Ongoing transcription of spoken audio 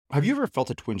Have you ever felt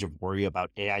a twinge of worry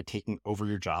about AI taking over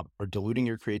your job or diluting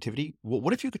your creativity? Well,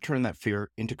 what if you could turn that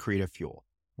fear into creative fuel?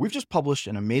 We've just published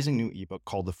an amazing new ebook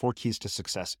called The Four Keys to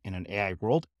Success in an AI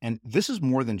World, and this is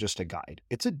more than just a guide.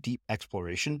 It's a deep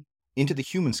exploration into the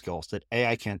human skills that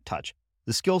AI can't touch,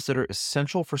 the skills that are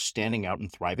essential for standing out and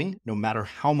thriving, no matter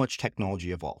how much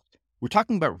technology evolves. We're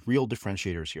talking about real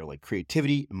differentiators here, like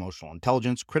creativity, emotional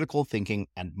intelligence, critical thinking,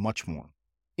 and much more.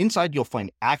 Inside, you'll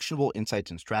find actionable insights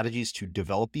and strategies to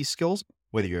develop these skills,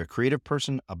 whether you're a creative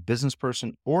person, a business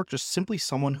person, or just simply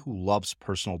someone who loves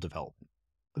personal development.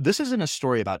 This isn't a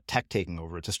story about tech taking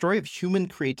over. It's a story of human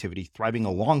creativity thriving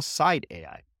alongside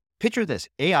AI. Picture this,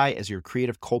 AI as your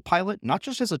creative co-pilot, not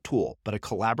just as a tool, but a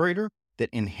collaborator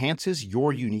that enhances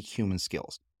your unique human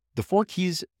skills. The Four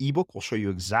Keys ebook will show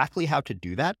you exactly how to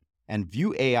do that and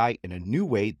view AI in a new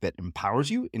way that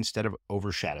empowers you instead of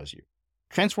overshadows you.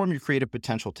 Transform your creative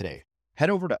potential today. Head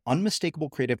over to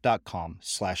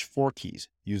unmistakablecreative.com/4keys.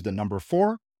 Use the number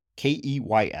 4,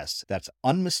 KEYS. That's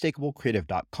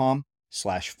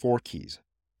unmistakablecreative.com/4keys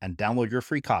and download your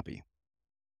free copy.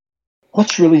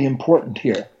 What's really important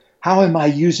here? How am I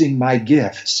using my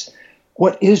gifts?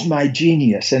 What is my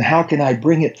genius, and how can I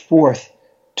bring it forth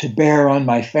to bear on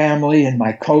my family and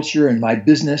my culture and my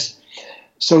business?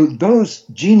 So those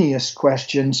genius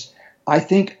questions, I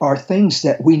think, are things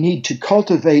that we need to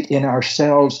cultivate in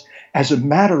ourselves as a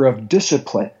matter of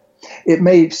discipline. It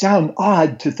may sound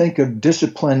odd to think of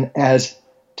discipline as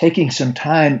taking some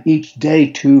time each day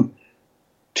to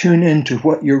tune into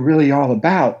what you're really all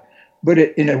about, but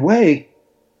in a way,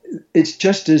 it's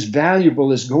just as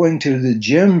valuable as going to the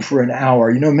gym for an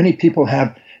hour. You know, many people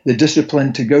have the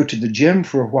discipline to go to the gym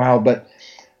for a while, but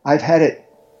I've had it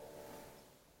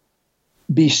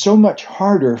be so much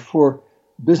harder for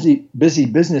busy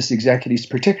business executives,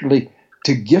 particularly,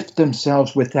 to gift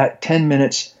themselves with that 10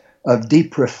 minutes of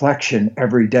deep reflection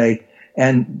every day.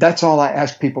 And that's all I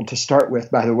ask people to start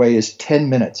with, by the way, is 10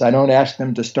 minutes. I don't ask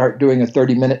them to start doing a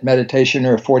 30-minute meditation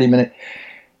or a 40-minute.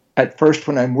 At first,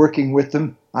 when I'm working with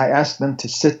them, I ask them to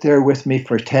sit there with me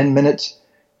for 10 minutes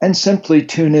and simply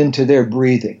tune into their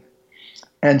breathing.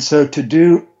 And so to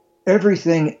do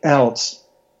everything else,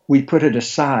 we put it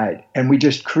aside and we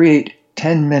just create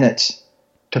 10 minutes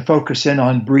to focus in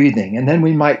on breathing. And then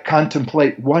we might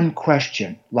contemplate one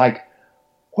question, like,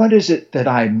 what is it that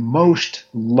I most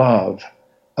love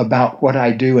about what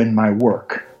I do in my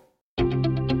work?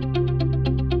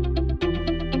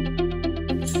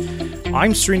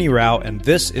 I'm Srini Rao, and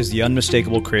this is the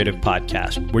Unmistakable Creative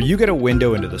Podcast, where you get a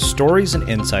window into the stories and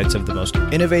insights of the most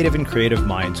innovative and creative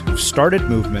minds who've started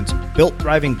movements, built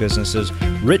thriving businesses,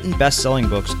 written best-selling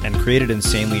books, and created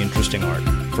insanely interesting art.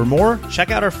 For more,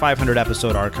 check out our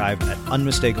 500-episode archive at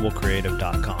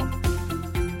unmistakablecreative.com.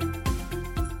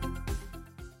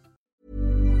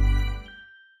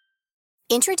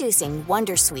 Introducing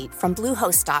Wondersuite from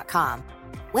Bluehost.com.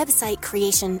 Website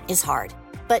creation is hard.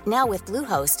 But now with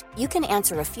Bluehost, you can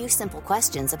answer a few simple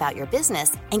questions about your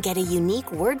business and get a unique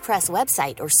WordPress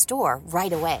website or store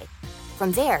right away.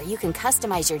 From there, you can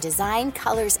customize your design,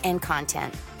 colors, and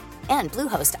content. And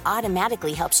Bluehost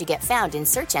automatically helps you get found in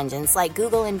search engines like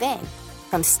Google and Bing.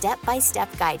 From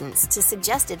step-by-step guidance to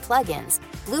suggested plugins,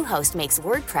 Bluehost makes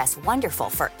WordPress wonderful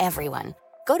for everyone.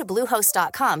 Go to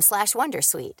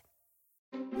bluehost.com/wondersuite.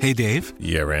 Hey, Dave.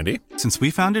 Yeah, Randy. Since we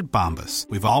founded Bombas,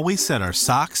 we've always said our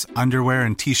socks, underwear,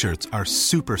 and T-shirts are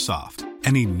super soft.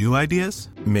 Any new ideas?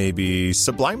 Maybe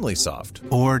sublimely soft.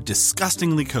 Or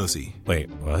disgustingly cozy. Wait,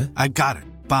 what? I got it.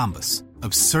 Bombas.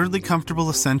 Absurdly comfortable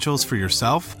essentials for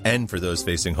yourself and for those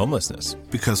facing homelessness.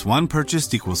 Because one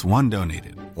purchased equals one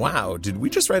donated. Wow, did we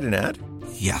just write an ad?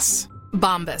 Yes.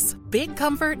 Bombas. Big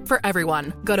comfort for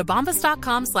everyone. Go to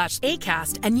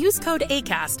bombas.com/ACAST and use code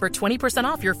ACAST for 20%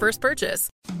 off your first purchase.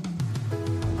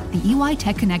 The EY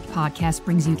Tech Connect podcast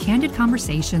brings you candid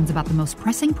conversations about the most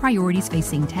pressing priorities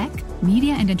facing tech,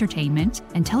 media and entertainment,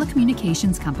 and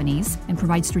telecommunications companies, and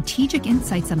provides strategic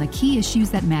insights on the key issues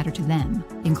that matter to them,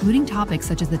 including topics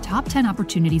such as the top 10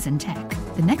 opportunities in tech,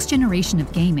 the next generation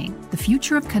of gaming, the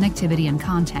future of connectivity and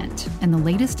content, and the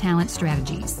latest talent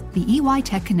strategies. The EY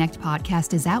Tech Connect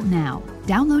podcast is out now.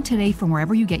 Download today from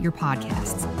wherever you get your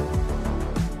podcasts.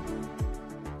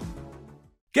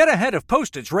 Get ahead of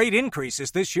postage rate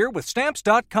increases this year with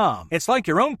Stamps.com. It's like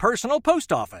your own personal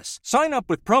post office. Sign up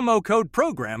with promo code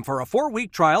PROGRAM for a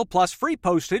 4-week trial plus free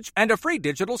postage and a free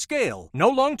digital scale. No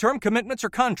long-term commitments or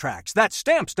contracts. That's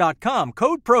Stamps.com,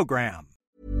 code PROGRAM.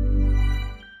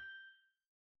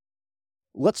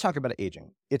 Let's talk about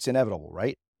aging. It's inevitable,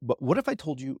 right? But what if I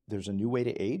told you there's a new way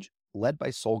to age, led by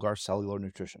Solgar Cellular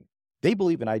Nutrition? They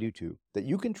believe, and I do too, that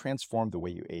you can transform the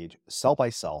way you age cell by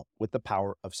cell with the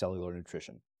power of cellular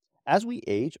nutrition. As we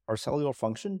age, our cellular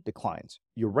function declines.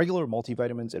 Your regular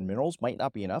multivitamins and minerals might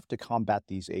not be enough to combat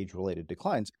these age-related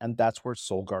declines, and that's where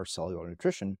Solgar Cellular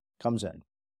Nutrition comes in.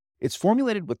 It's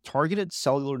formulated with targeted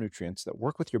cellular nutrients that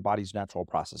work with your body's natural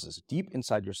processes deep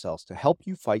inside your cells to help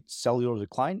you fight cellular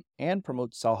decline and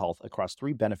promote cell health across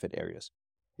 3 benefit areas.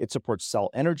 It supports cell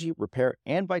energy, repair,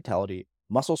 and vitality,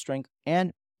 muscle strength,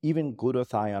 and even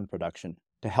glutathione production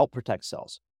to help protect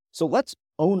cells. So let's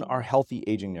own our healthy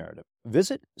aging narrative.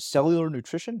 Visit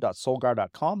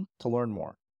cellularnutrition.solgar.com to learn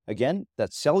more. Again,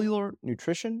 that's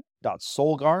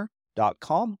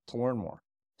cellularnutrition.solgar.com to learn more.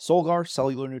 Solgar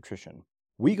Cellular Nutrition.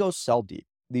 We go cell deep.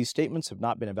 These statements have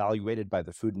not been evaluated by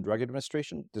the Food and Drug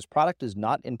Administration. This product is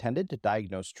not intended to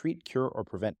diagnose, treat, cure, or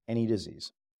prevent any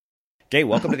disease. Gay,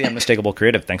 welcome to the Unmistakable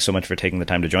Creative. Thanks so much for taking the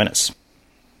time to join us.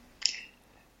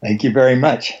 Thank you very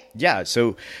much. Yeah.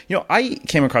 So, I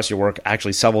came across your work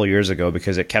actually several years ago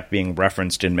because it kept being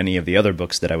referenced in many of the other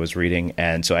books that I was reading.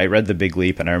 And so I read The Big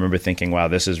Leap, and I remember thinking, wow,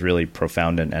 this is really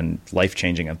profound and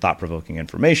life-changing and thought-provoking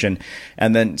information.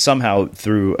 And then somehow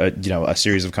through a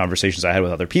series of conversations I had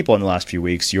with other people in the last few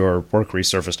weeks, your work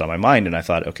resurfaced on my mind. And I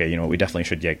thought, okay, we definitely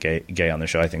should get Gay on the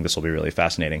show. I think this will be really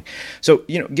fascinating. So,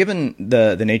 given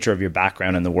the nature of your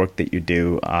background and the work that you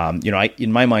do,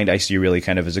 in my mind, I see you really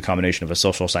kind of as a combination of a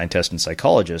social scientist and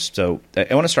psychologist. So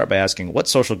I want to start by asking, what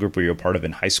social group were you a part of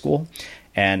in high school,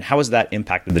 and how has that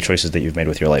impacted the choices that you've made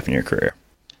with your life and your career?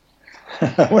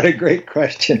 What a great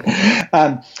question.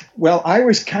 Well, I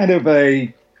was kind of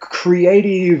a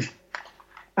creative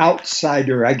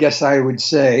outsider, I guess I would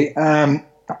say.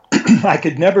 I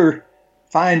could never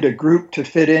find a group to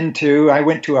fit into. I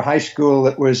went to a high school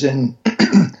that was in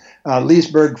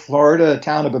Leesburg, Florida, a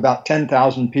town of about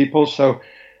 10,000 people. So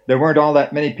there weren't all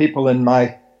that many people in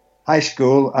my high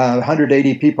school,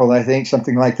 180 people, I think,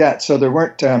 something like that. So there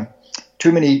weren't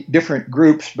too many different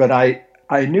groups, but I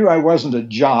knew I wasn't a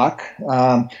jock,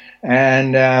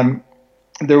 and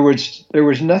there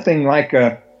was nothing like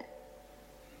a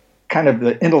kind of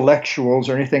the intellectuals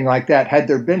or anything like that. Had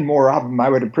there been more of them, I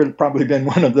would have probably been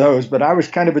one of those. But I was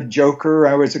kind of a joker.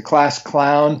 I was a class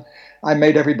clown. I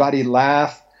made everybody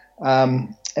laugh,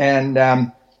 one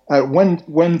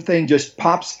thing just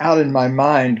pops out in my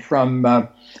mind from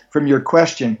your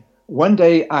question. One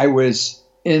day I was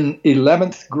in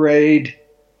 11th grade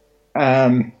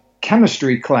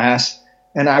chemistry class,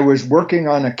 and I was working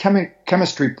on a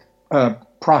chemistry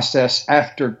process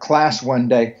after class one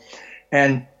day,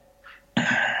 and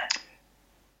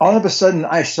all of a sudden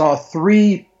I saw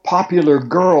 3 popular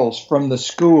girls from the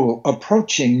school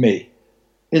approaching me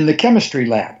in the chemistry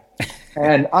lab.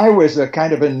 And I was a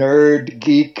kind of a nerd,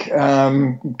 geek,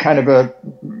 kind of a,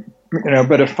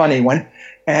 but a funny one.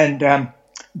 And,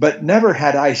 but never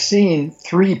had I seen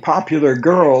 3 popular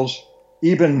girls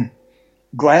even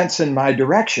glance in my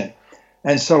direction.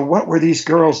 And so what were these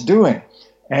girls doing?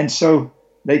 And so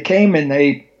they came and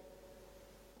they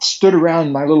stood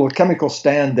around my little chemical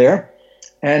stand there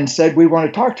and said, "We want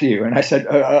to talk to you." And I said,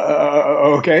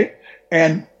 okay.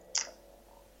 And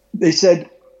they said,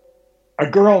 a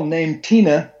girl named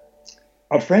Tina,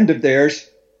 a friend of theirs,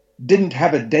 didn't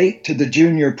have a date to the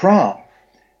junior prom.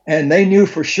 And they knew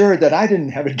for sure that I didn't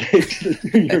have a date to the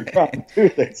junior prom, too,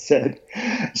 they said.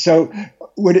 So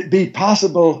would it be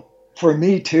possible for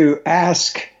me to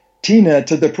ask Tina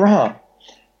to the prom?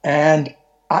 And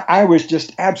I was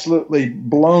just absolutely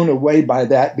blown away by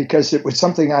that, because it was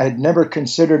something I had never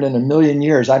considered in a million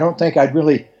years. I don't think I'd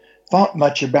really thought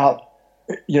much about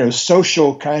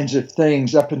social kinds of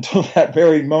things up until that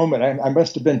very moment. I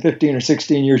must have been 15 or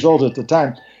 16 years old at the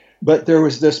time. But there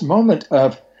was this moment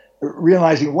of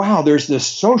realizing, wow, there's this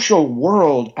social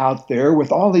world out there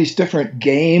with all these different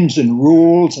games and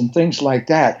rules and things like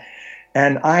that.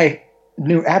 And I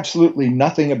knew absolutely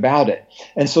nothing about it.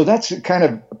 And so that's the kind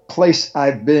of place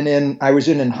I was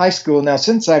in high school. Now,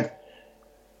 since I've,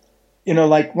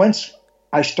 once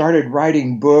I started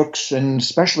writing books, and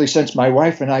especially since my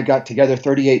wife and I got together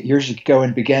 38 years ago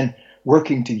and began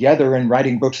working together and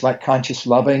writing books like Conscious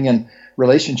Loving and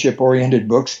relationship-oriented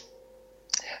books,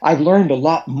 I've learned a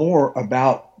lot more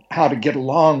about how to get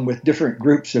along with different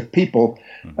groups of people.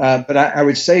 But I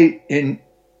would say in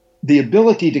the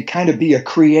ability to kind of be a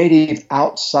creative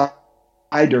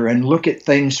outsider and look at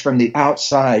things from the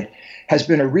outside has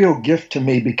been a real gift to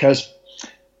me, because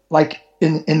like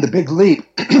in The Big Leap,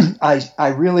 I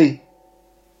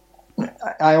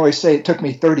always say it took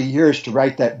me 30 years to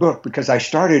write that book, because I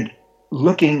started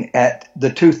looking at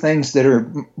the 2 things that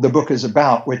the book is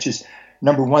about, which is,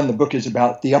 number one, the book is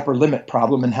about the upper limit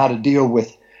problem and how to deal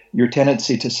with your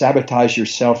tendency to sabotage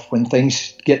yourself when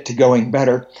things get to going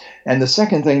better. And the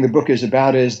second thing the book is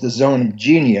about is the zone of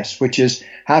genius, which is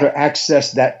how to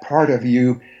access that part of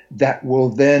you that will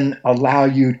then allow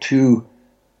you to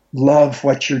love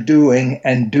what you're doing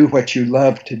and do what you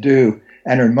love to do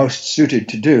and are most suited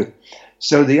to do.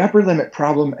 So the upper limit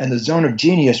problem and the zone of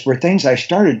genius were things I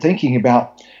started thinking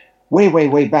about way, way,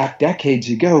 way back decades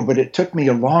ago, but it took me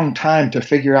a long time to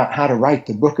figure out how to write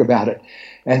the book about it.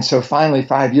 And so finally,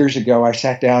 5 years ago, I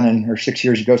sat down or 6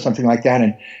 years ago, something like that,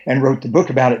 and wrote the book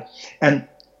about it.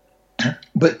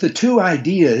 But the two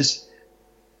ideas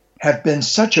have been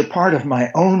such a part of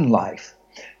my own life.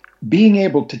 Being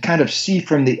able to kind of see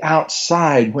from the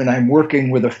outside when I'm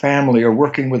working with a family or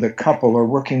working with a couple or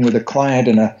working with a client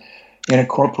in a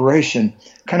corporation,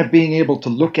 kind of being able to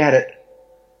look at it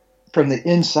from the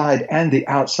inside and the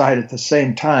outside at the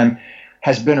same time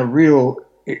has been a real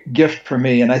gift for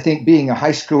me. And I think being a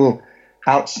high school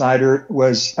outsider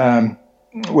was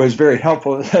very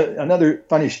helpful. Another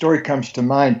funny story comes to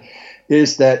mind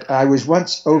is that I was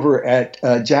once over at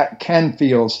Jack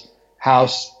Canfield's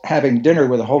house having dinner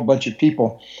with a whole bunch of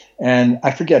people. And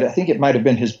I forget, I think it might have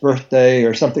been his birthday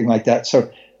or something like that.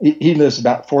 So he lives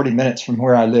about 40 minutes from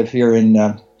where I live here in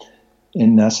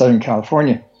Southern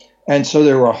California. And so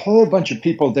there were a whole bunch of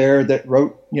people there that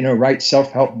write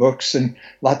self-help books, and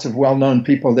lots of well-known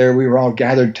people there. We were all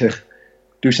gathered to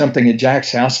do something at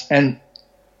Jack's house. And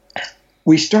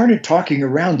we started talking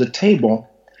around the table,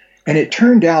 and it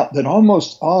turned out that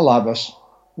almost all of us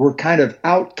were kind of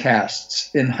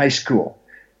outcasts in high school,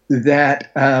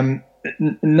 that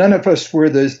none of us were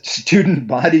the student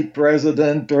body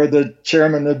president or the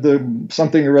chairman of the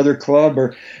something or other club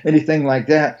or anything like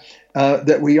that.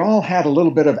 That we all had a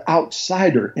little bit of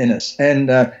outsider in us. And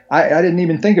I didn't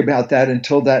even think about that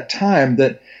until that time,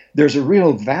 that there's a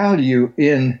real value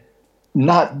in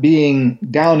not being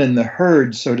down in the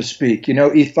herd, so to speak.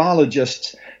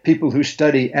 Ethologists, people who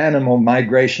study animal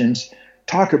migrations,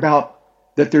 talk about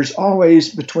that there's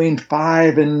always between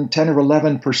 5 and 10 or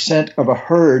 11% of a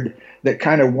herd that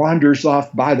kind of wanders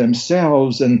off by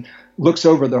themselves and looks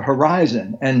over the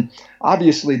horizon. And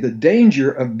obviously the danger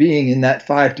of being in that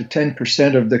 5 to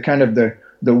 10% of the kind of the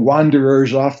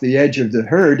wanderers off the edge of the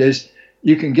herd is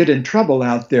you can get in trouble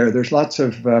out there. There's lots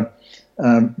of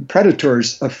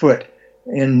predators afoot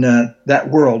in that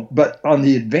world. But on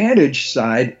the advantage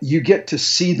side, you get to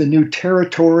see the new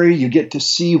territory. You get to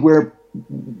see where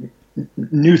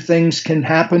new things can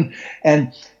happen.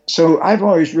 And so I've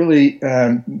always really,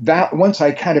 once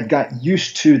I kind of got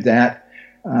used to that,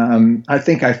 I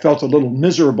think I felt a little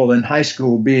miserable in high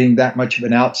school being that much of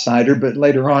an outsider, but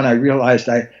later on I realized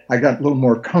I got a little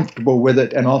more comfortable with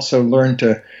it and also learned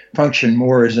to function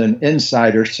more as an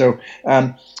insider. So,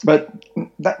 but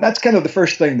that's kind of the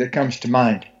first thing that comes to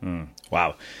mind.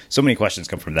 Wow. So many questions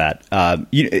come from that.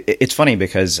 It's funny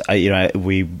because,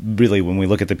 we really, when we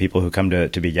look at the people who come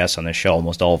to be guests on this show,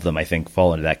 almost all of them, I think,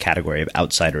 fall into that category of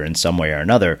outsider in some way or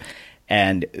another.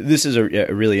 And this is a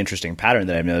really interesting pattern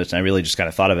that I've noticed, and I really just kind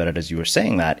of thought about it as you were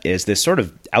saying that, is this sort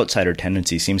of outsider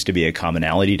tendency seems to be a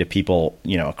commonality to people,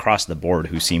 across the board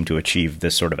who seem to achieve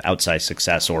this sort of outsized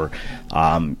success or,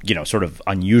 sort of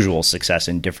unusual success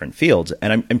in different fields.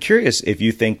 And I'm curious if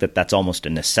you think that that's almost a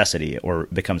necessity or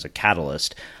becomes a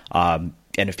catalyst. And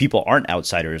if people aren't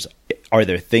outsiders, are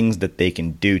there things that they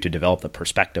can do to develop the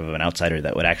perspective of an outsider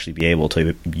that would actually be able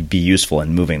to be useful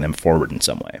in moving them forward in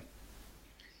some way?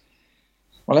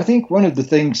 Well, I think one of the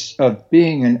things of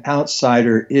being an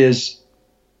outsider is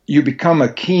eventually you become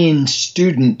a keen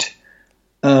student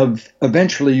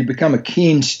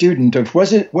of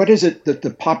what is it that the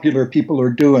popular people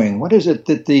are doing? What is it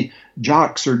that the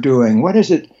jocks are doing? What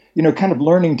is it, kind of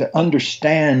learning to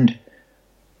understand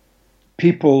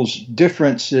people's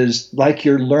differences like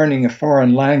you're learning a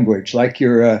foreign language, like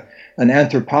you're an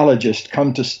anthropologist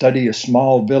come to study a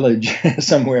small village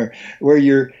somewhere where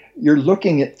you're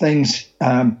looking at things,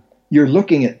 you're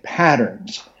looking at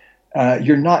patterns.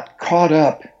 You're not caught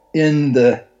up in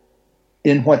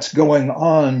what's going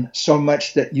on so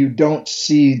much that you don't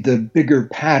see the bigger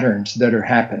patterns that are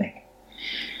happening.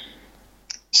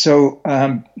 So,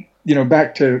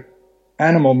 back to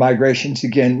animal migrations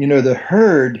again, the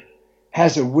herd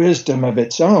has a wisdom of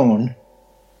its own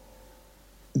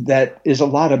that is a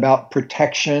lot about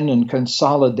protection and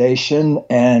consolidation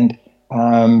and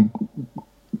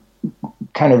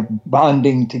kind of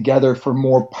bonding together for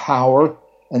more power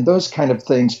and those kind of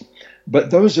things. But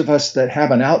those of us that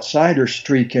have an outsider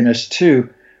streak in us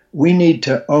too, we need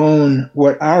to own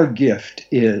what our gift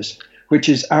is, which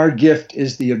is our gift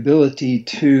is the ability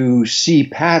to see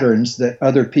patterns that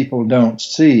other people don't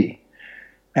see.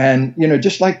 And,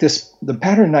 just like this, the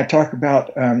pattern I talk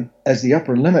about as the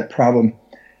upper limit problem,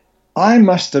 I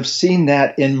must have seen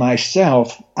that in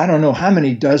myself, I don't know how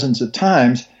many dozens of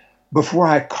times before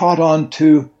I caught on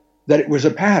to that it was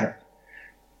a pattern.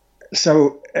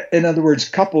 So, in other words,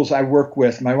 couples I work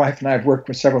with, my wife and I have worked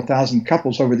with several thousand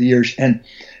couples over the years, and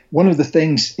one of the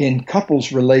things in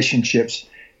couples relationships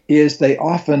is they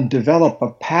often develop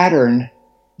a pattern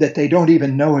that they don't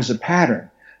even know is a pattern.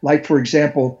 Like, for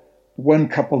example, one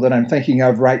couple that I'm thinking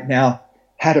of right now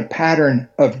had a pattern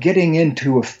of getting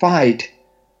into a fight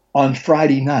on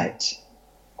Friday nights.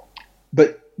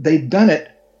 But they'd done it,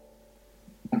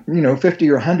 50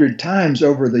 or 100 times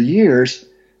over the years,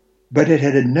 but it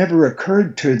had never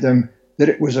occurred to them that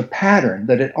it was a pattern,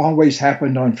 that it always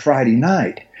happened on Friday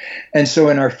night. And so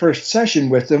in our first session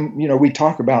with them, we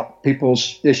talk about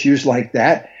people's issues like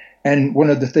that. And one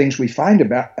of the things we find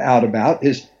out about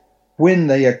is when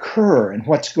they occur and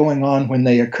what's going on when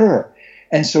they occur.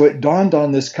 And so it dawned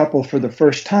on this couple for the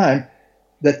first time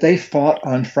that they fought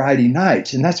on Friday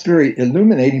nights. And that's very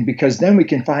illuminating, because then we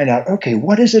can find out, okay,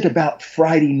 what is it about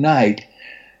Friday night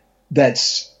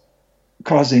that's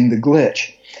causing the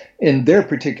glitch? In their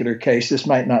particular case, this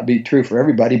might not be true for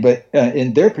everybody, but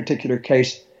in their particular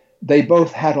case, they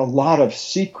both had a lot of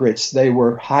secrets they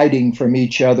were hiding from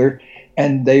each other,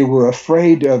 and they were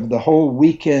afraid of the whole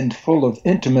weekend full of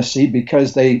intimacy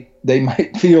because they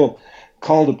might feel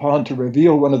called upon to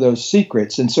reveal one of those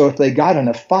secrets. And so if they got in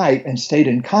a fight and stayed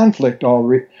in conflict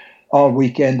all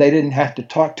weekend, they didn't have to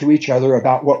talk to each other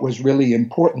about what was really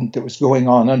important that was going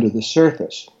on under the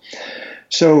surface.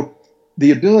 So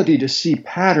the ability to see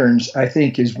patterns, I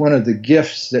think, is one of the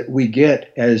gifts that we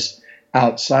get as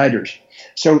outsiders.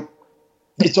 So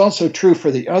it's also true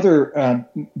for the other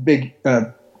big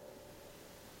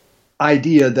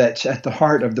idea that's at the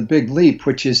heart of the big leap,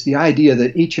 which is the idea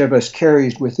that each of us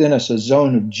carries within us a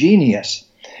zone of genius.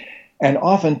 And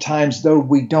oftentimes, though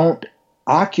we don't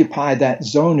occupy that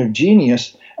zone of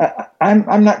genius,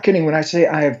 I'm not kidding when I say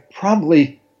I have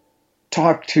probably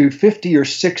talked to 50 or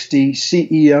 60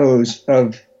 CEOs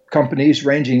of companies,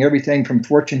 ranging everything from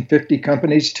Fortune 50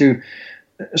 companies to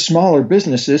smaller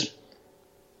businesses.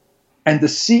 And the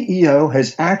CEO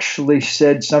has actually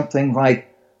said something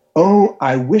like, "Oh,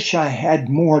 I wish I had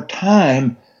more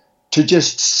time to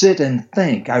just sit and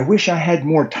think. I wish I had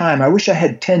more time. I wish I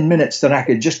had 10 minutes that I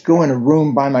could just go in a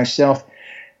room by myself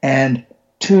and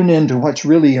tune into what's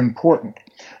really important."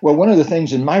 Well, one of the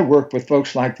things in my work with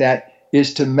folks like that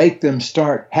is to make them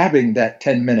start having that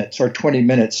 10 minutes or 20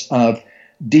 minutes of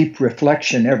deep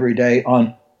reflection every day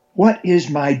on what is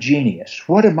my genius?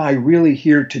 What am I really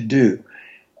here to do?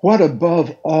 What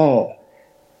above all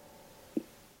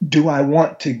do I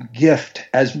want to gift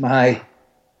as my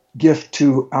gift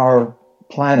to our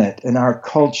planet and our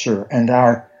culture and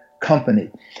our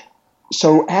company?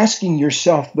 So asking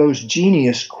yourself those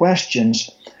genius questions,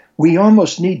 we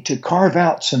almost need to carve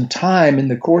out some time in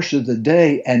the course of the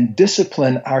day and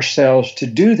discipline ourselves to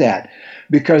do that,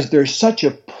 because there's such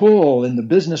a pull in the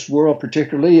business world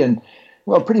particularly, and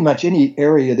pretty much any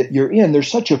area that you're in,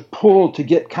 there's such a pull to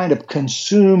get kind of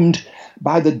consumed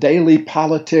by the daily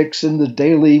politics and the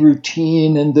daily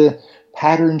routine and the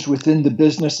patterns within the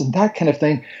business and that kind of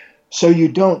thing. So you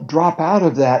don't drop out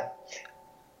of that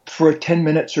for 10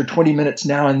 minutes or 20 minutes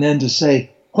now and then to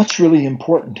say, what's really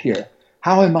important here?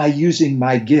 How am I using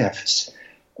my gifts?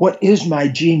 What is my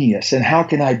genius, and how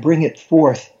can I bring it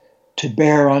forth to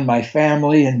bear on my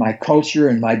family and my culture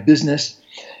and my business?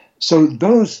 So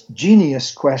those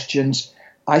genius questions,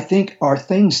 I think, are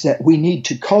things that we need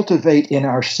to cultivate in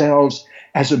ourselves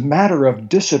as a matter of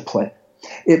discipline.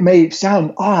 It may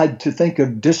sound odd to think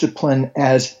of discipline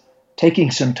as taking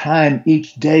some time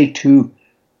each day to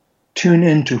tune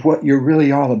into what you're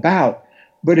really all about,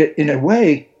 but in a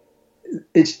way,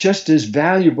 it's just as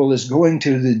valuable as going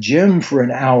to the gym for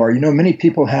an hour. Many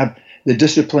people have the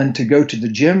discipline to go to the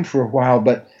gym for a while,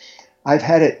 but I've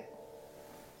had it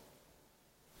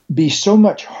be so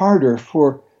much harder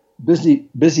for busy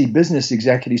business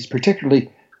executives,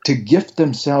 particularly, to gift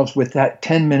themselves with that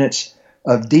 10 minutes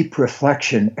of deep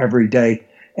reflection every day.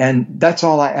 And that's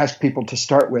all I ask people to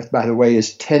start with, by the way,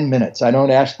 is 10 minutes. I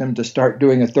don't ask them to start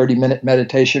doing a 30-minute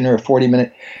meditation or a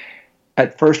 40-minute.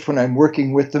 At first, when I'm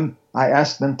working with them, I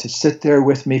ask them to sit there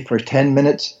with me for 10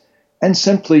 minutes and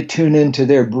simply tune into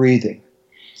their breathing.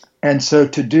 And so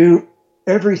to do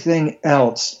everything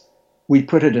else, we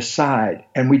put it aside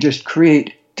and we just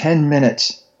create 10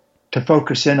 minutes to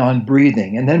focus in on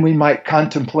breathing. And then we might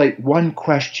contemplate one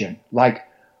question, like,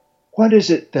 what is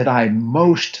it that I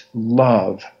most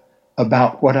love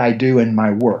about what I do in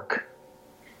my work?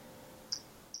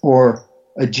 Or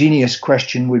a genius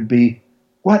question would be,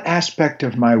 what aspect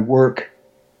of my work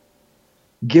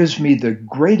gives me the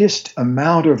greatest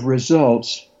amount of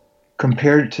results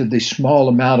compared to the small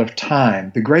amount of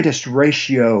time, the greatest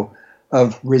ratio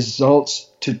of results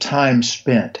to time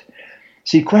spent.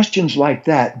 See, questions like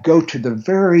that go to the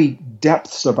very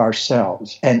depths of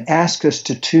ourselves and ask us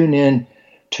to tune in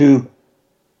to,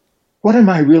 what am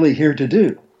I really here to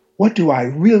do? What do I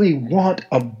really want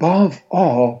above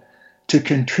all to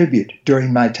contribute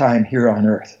during my time here on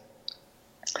earth?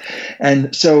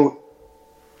 And so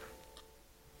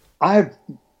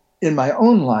in my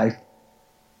own life,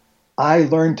 I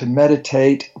learned to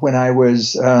meditate when I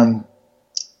was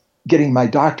getting my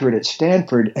doctorate at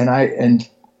Stanford, and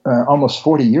almost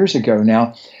 40 years ago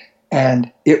now.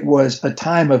 And it was a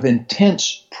time of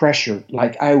intense pressure.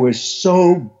 Like, I was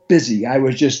so busy. I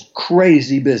was just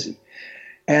crazy busy.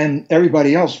 And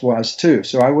everybody else was too.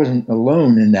 So I wasn't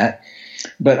alone in that.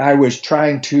 But I was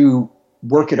trying to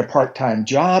work at a part-time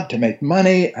job to make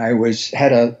money. I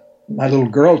had my little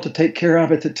girl to take care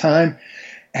of at the time.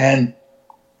 And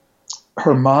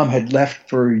her mom had left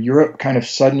for Europe kind of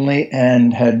suddenly,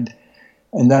 and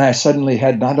then I suddenly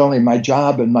had not only my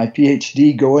job and my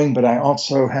PhD going, but I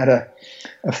also had a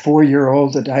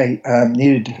 4-year-old that I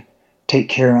needed to take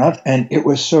care of. And it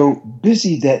was so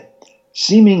busy that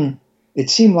it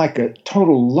seemed like a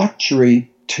total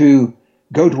luxury to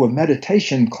go to a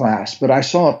meditation class. But I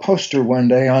saw a poster one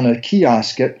day on a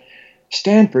kiosk at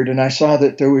Stanford, and I saw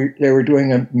that they were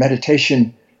doing a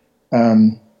meditation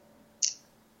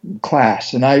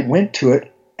class. And I went to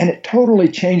it, and it totally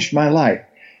changed my life.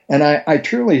 And I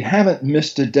truly haven't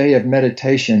missed a day of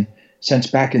meditation since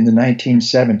back in the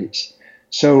 1970s.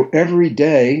 So every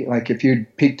day, like if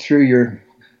you'd peeked through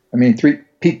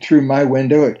my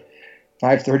window at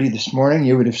 5:30 this morning,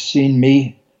 you would have seen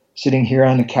me sitting here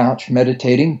on the couch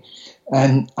meditating.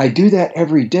 And I do that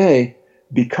every day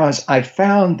because I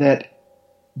found that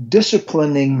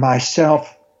disciplining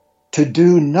myself to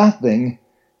do nothing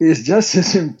is just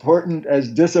as important as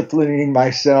disciplining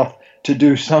myself to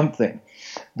do something.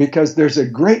 Because there's a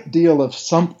great deal of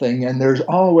something, and there's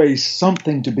always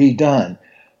something to be done.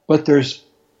 But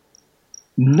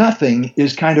nothing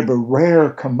is kind of a rare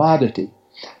commodity.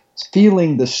 It's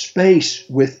feeling the space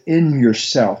within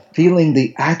yourself, feeling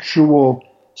the actual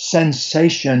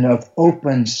sensation of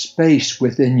open space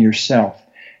within yourself,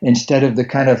 instead of the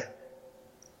kind of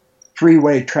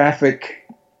freeway traffic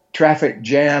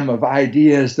jam of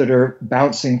ideas that are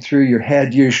bouncing through your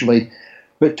head usually.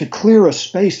 But to clear a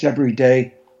space every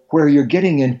day where you're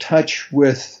getting in touch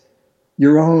with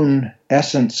your own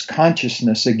essence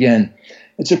consciousness again.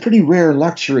 It's a pretty rare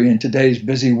luxury in today's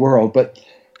busy world, but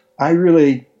I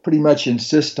really pretty much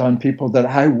insist on people that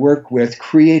I work with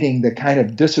creating the kind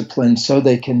of discipline so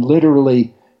they can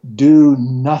literally do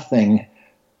nothing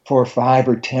for 5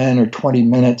 or 10 or 20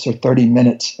 minutes or 30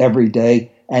 minutes every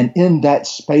day. And in that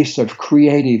space of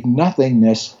creative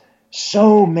nothingness,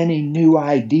 so many new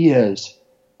ideas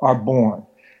are born.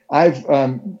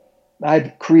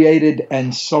 I've created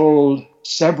and sold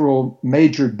several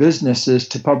major businesses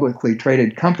to publicly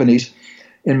traded companies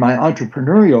in my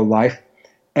entrepreneurial life,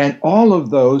 and all of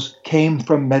those came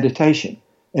from meditation.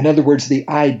 In other words, the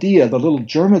idea, the little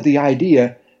germ of the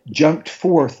idea, jumped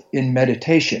forth in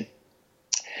meditation.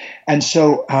 And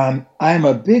so I'm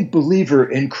a big believer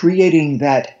in creating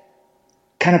that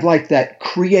kind of like that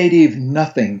creative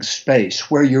nothing space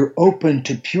where you're open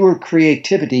to pure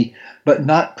creativity, but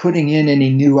not putting in any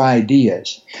new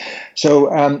ideas.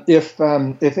 So if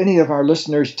any of our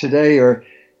listeners today are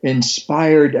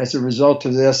inspired as a result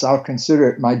of this, I'll consider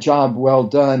it my job well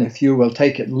done if you will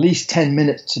take at least 10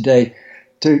 minutes today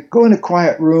to go in a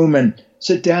quiet room and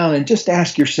sit down and just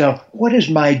ask yourself, what is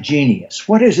my genius?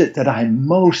 What is it that I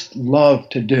most love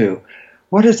to do?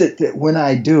 What is it that when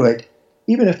I do it,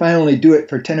 even if I only do it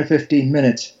for 10 or 15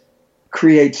 minutes,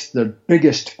 creates the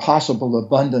biggest possible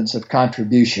abundance of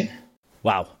contribution?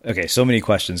 Wow. Okay. So many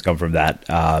questions come from that,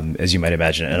 as you might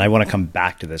imagine. And I want to come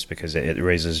back to this because it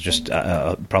raises just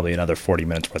probably another 40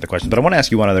 minutes worth of questions. But I want to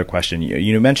ask you one other question.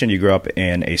 You mentioned you grew up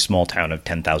in a small town of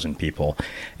 10,000 people.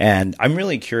 And I'm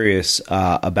really curious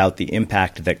about the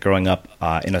impact that growing up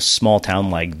in a small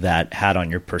town like that had on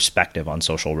your perspective on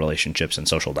social relationships and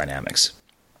social dynamics.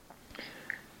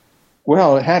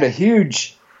 Well, it had a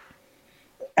huge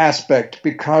aspect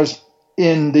because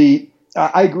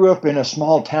I grew up in a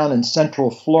small town in central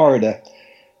Florida,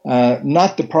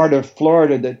 not the part of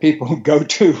Florida that people go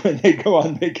to when they go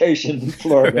on vacation in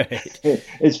Florida. Right.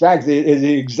 It's fact,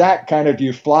 the exact kind of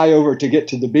you fly over to get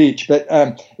to the beach. But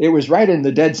it was right in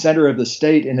the dead center of the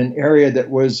state in an area that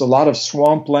was a lot of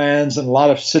swamplands and a lot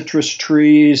of citrus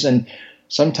trees and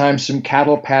sometimes some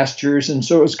cattle pastures. And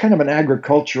so it was kind of an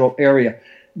agricultural area.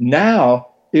 Now,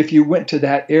 if you went to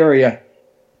that area,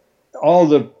 all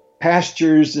the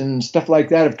pastures and stuff like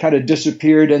that have kind of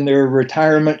disappeared, and there are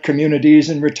retirement communities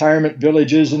and retirement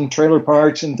villages and trailer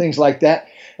parks and things like that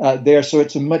there. So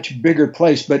it's a much bigger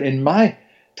place. But in my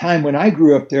time when I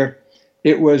grew up there,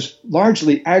 it was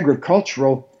largely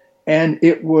agricultural, and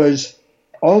it was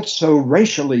also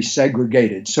racially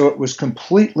segregated. So it was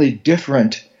completely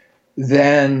different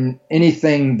than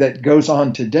anything that goes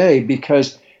on today,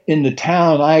 because in the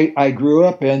town I grew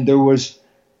up in, there was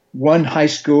one high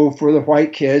school for the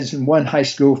white kids and one high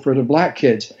school for the black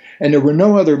kids. And there were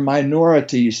no other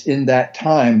minorities in that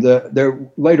time.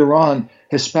 Later on,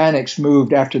 Hispanics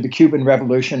moved after the Cuban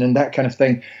Revolution and that kind of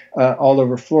thing all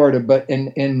over Florida. But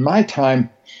in my time,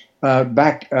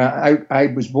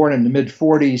 I was born in the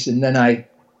mid-40s, and then I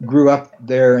grew up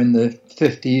there in the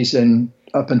 50s and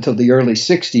up until the early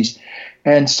 60s.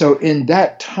 And so in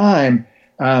that time,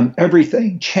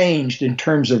 everything changed in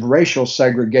terms of racial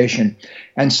segregation.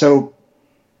 And so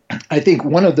I think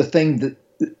one of the things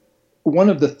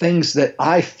that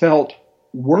I felt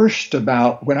worst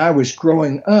about when I was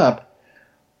growing up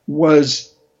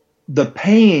was the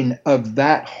pain of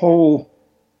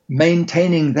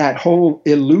maintaining that whole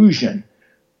illusion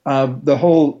of the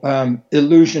whole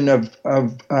illusion of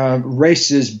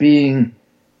races being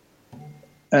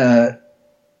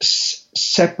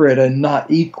separate and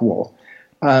not equal.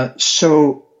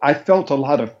 So I felt a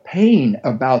lot of pain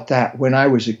about that when I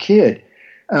was a kid,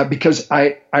 because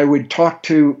I would talk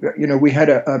to, we had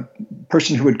a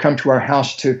person who would come to our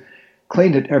house to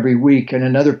clean it every week, and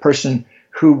another person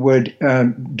who would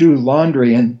do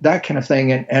laundry and that kind of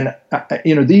thing. And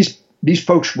these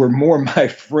folks were more my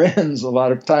friends a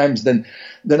lot of times than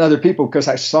other people, because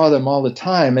I saw them all the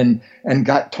time and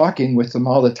got talking with them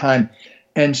all the time.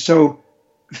 And so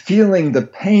feeling the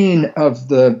pain of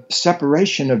the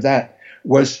separation of that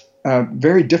was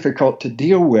very difficult to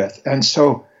deal with. And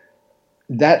so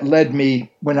that led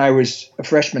me, when I was a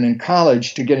freshman in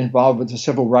college, to get involved with the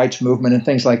civil rights movement and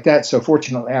things like that. So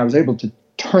fortunately, I was able to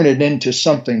turn it into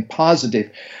something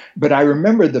positive. But I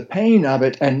remember the pain of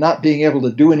it and not being able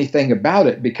to do anything about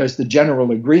it, because the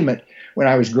general agreement when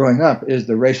I was growing up is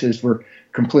the races were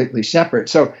completely separate.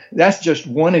 So that's just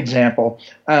one example.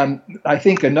 I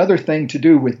think another thing to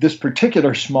do with this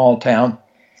particular small town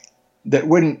that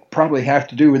wouldn't probably have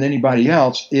to do with anybody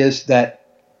else is that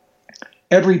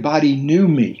everybody knew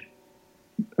me.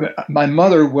 My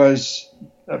mother was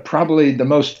probably the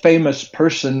most famous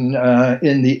person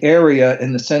in the area,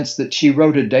 in the sense that she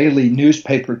wrote a daily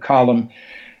newspaper column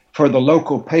for the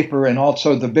local paper and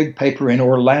also the big paper in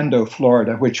Orlando,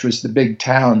 Florida, which was the big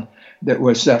town that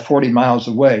was 40 miles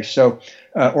away. So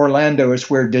Orlando is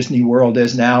where Disney World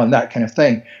is now and that kind of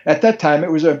thing. At that time,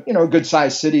 it was a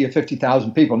good-sized city of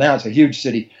 50,000 people. Now it's a huge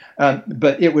city,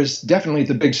 but it was definitely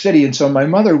the big city. And so my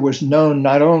mother was known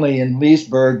not only in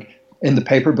Leesburg in the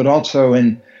paper, but also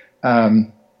in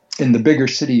the bigger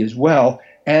city as well.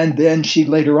 And then she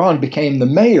later on became the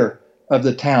mayor of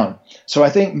the town. So I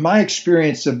think my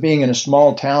experience of being in a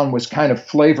small town was kind of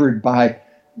flavored by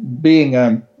being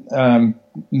a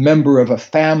member of a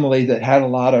family that had a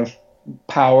lot of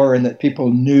power and that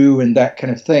people knew and that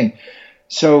kind of thing.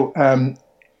 So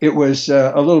it was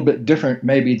a little bit different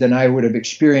maybe than I would have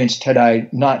experienced had I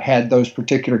not had those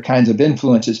particular kinds of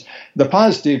influences. The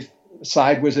positive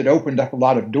side was it opened up a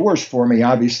lot of doors for me,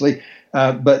 obviously.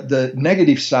 But the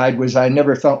negative side was I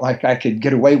never felt like I could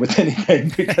get away with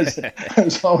anything, because I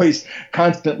was always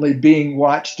constantly being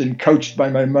watched and coached by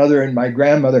my mother and my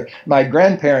grandmother. My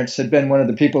grandparents had been one of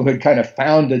the people who had kind of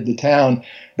founded the town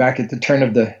back at the turn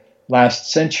of the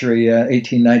last century,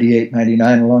 1898,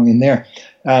 99, along in there.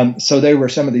 So they were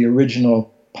some of the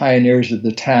original pioneers of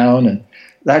the town and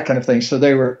that kind of thing. So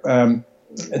they were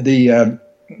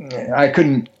I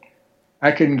couldn't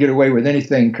get away with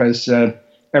anything, because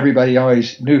everybody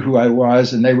always knew who I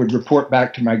was, and they would report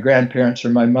back to my grandparents or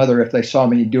my mother if they saw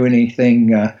me doing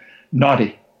anything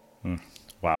naughty.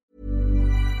 Wow.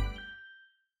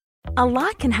 A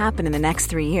lot can happen in the next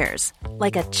 3 years.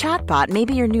 Like a chatbot may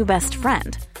be your new best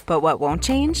friend. But what won't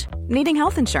change? Needing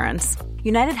health insurance.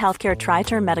 United Healthcare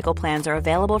Tri-Term Medical Plans are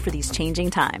available for these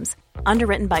changing times.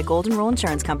 Underwritten by Golden Rule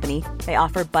Insurance Company, they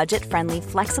offer budget-friendly,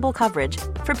 flexible coverage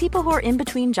for people who are in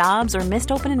between jobs or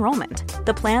missed open enrollment.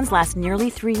 The plans last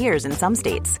nearly 3 years in some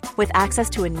states, with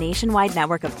access to a nationwide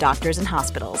network of doctors and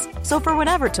hospitals. So for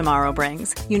whatever tomorrow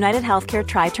brings, United Healthcare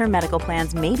Tri-Term Medical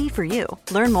Plans may be for you.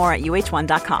 Learn more at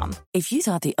uh1.com. If you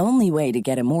thought the only way to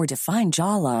get a more defined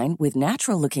jawline with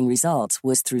natural-looking results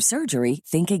was through surgery,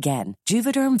 think again.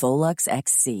 Juvederm Volux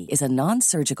XC is a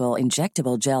non-surgical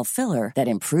injectable gel filler that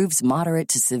improves moderate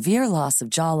to severe loss of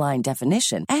jawline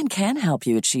definition and can help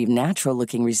you achieve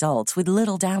natural-looking results with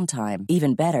little downtime.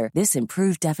 Even better, this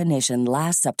improved definition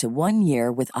lasts up to 1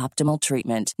 year with optimal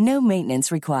treatment. No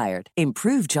maintenance required.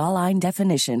 Improve jawline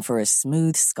definition for a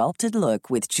smooth, sculpted look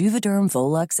with Juvederm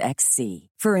Volux XC.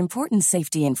 For important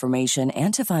safety information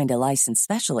and to find a licensed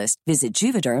specialist, visit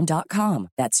Juvederm.com.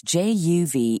 That's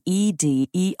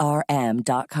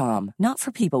JUVEDERM.com. Not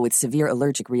for people with severe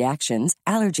allergic reactions,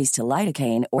 allergies to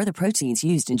lidocaine, or the proteins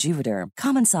used in Juvederm.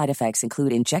 Common side effects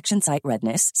include injection site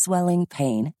redness, swelling,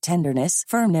 pain, tenderness,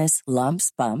 firmness,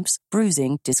 lumps, bumps,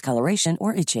 bruising, discoloration,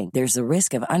 or itching. There's a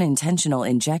risk of unintentional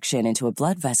injection into a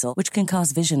blood vessel, which can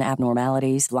cause vision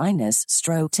abnormalities, blindness,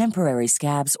 stroke, temporary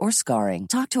scabs, or scarring.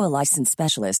 Talk to a licensed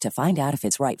specialist to find out if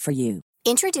it's right for you.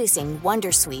 Introducing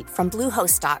Wondersuite from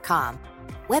Bluehost.com.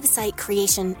 Website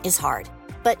creation is hard,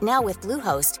 but now with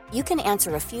Bluehost, you can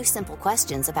answer a few simple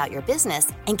questions about your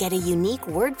business and get a unique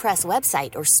WordPress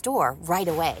website or store right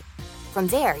away. From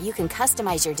there, you can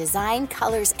customize your design,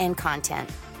 colors, and content.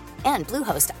 And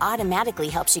Bluehost automatically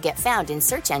helps you get found in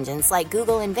search engines like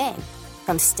Google and Bing.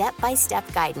 From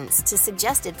step-by-step guidance to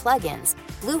suggested plugins,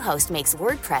 Bluehost makes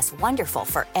WordPress wonderful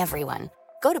for everyone.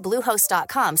 Go to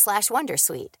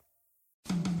Bluehost.com/Wondersuite.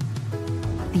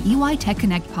 The EY Tech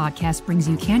Connect podcast brings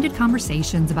you candid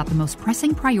conversations about the most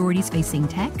pressing priorities facing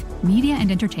tech, media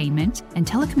and entertainment, and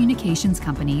telecommunications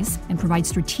companies, and provides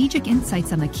strategic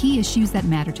insights on the key issues that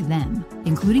matter to them,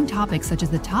 including topics such as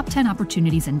the top 10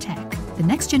 opportunities in tech, the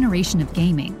next generation of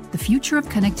gaming, the future of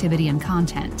connectivity and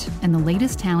content, and the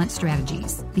latest talent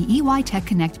strategies. The EY Tech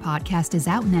Connect podcast is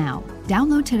out now.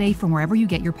 Download today from wherever you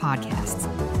get your podcasts.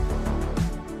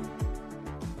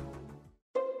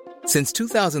 Since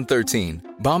 2013,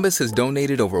 Bombas has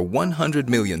donated over 100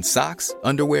 million socks,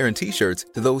 underwear, and T-shirts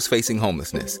to those facing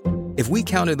homelessness. If we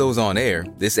counted those on air,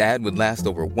 this ad would last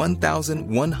over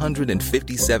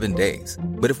 1,157 days.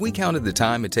 But if we counted the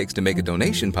time it takes to make a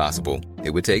donation possible,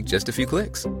 it would take just a few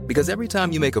clicks. Because every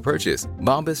time you make a purchase,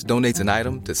 Bombas donates an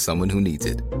item to someone who needs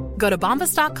it. Go to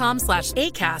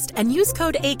bombas.com/ACAST and use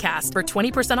code ACAST for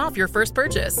 20% off your first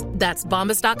purchase. That's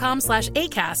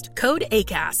bombas.com/ACAST, code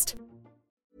ACAST.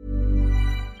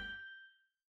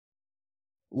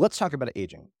 Let's talk about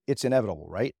aging. It's inevitable,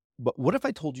 right? But what if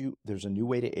I told you there's a new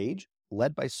way to age,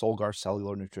 led by Solgar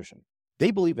Cellular Nutrition?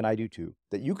 They believe, and I do too,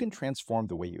 that you can transform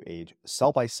the way you age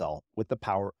cell by cell with the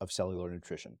power of cellular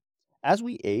nutrition. As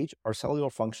we age, our cellular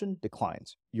function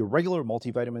declines. Your regular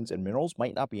multivitamins and minerals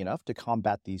might not be enough to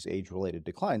combat these age-related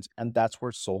declines, and that's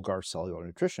where Solgar Cellular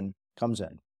Nutrition comes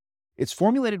in. It's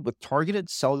formulated with targeted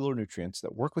cellular nutrients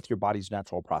that work with your body's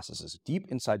natural processes deep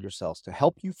inside your cells to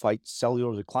help you fight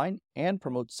cellular decline and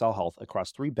promote cell health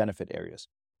across 3 benefit areas.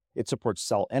 It supports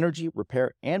cell energy,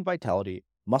 repair, and vitality,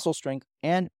 muscle strength,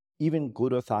 and even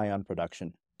glutathione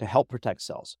production to help protect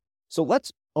cells. So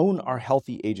let's own our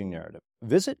healthy aging narrative.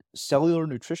 Visit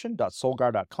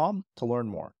cellularnutrition.solgar.com to learn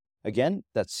more. Again,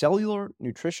 that's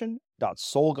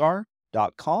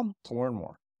cellularnutrition.solgar.com to learn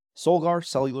more. Solgar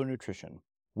Cellular Nutrition.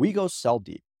 We go cell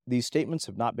deep. These statements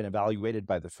have not been evaluated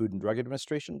by the Food and Drug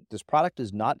Administration. This product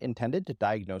is not intended to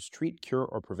diagnose, treat, cure,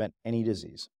 or prevent any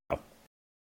disease.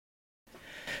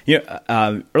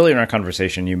 Earlier in our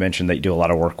conversation, you mentioned that you do a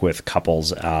lot of work with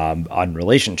couples on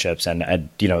relationships, and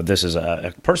this is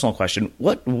a personal question.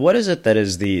 What is it that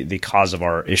is the cause of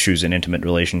our issues in intimate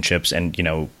relationships? And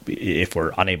if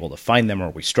we're unable to find them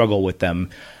or we struggle with them,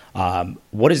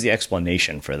 what is the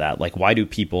explanation for that? Like, why do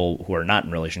people who are not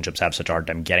in relationships have such a hard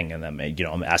time getting in them?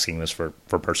 I'm asking this for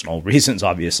personal reasons,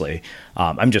 obviously.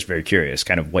 I'm just very curious,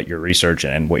 kind of what your research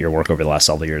and what your work over the last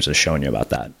several years has shown you about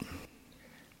that.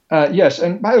 Yes,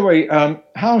 and by the way,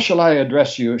 how shall I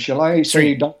address you? Shall I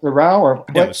say Dr. Rao or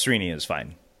what? No, Srini is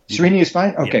fine. Srini is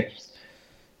fine? Okay.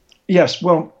 Yeah. Yes,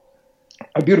 well,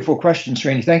 a beautiful question,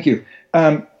 Srini. Thank you.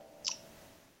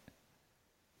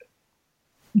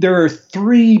 There are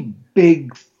 3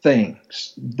 big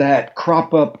things that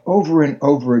crop up over and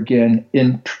over again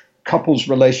in couples'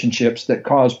 relationships that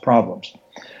cause problems.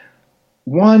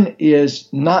 One is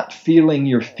not feeling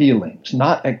your feelings,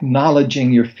 not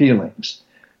acknowledging your feelings,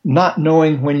 not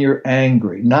knowing when you're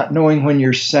angry, not knowing when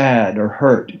you're sad or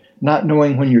hurt, not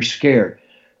knowing when you're scared.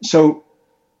 So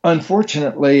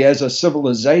unfortunately, as a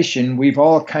civilization, we've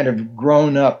all kind of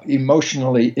grown up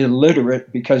emotionally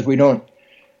illiterate because we don't,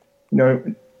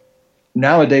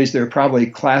 nowadays there are probably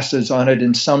classes on it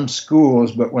in some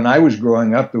schools, but when I was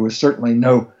growing up, there was certainly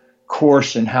no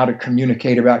course in how to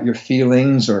communicate about your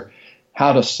feelings or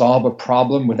how to solve a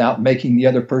problem without making the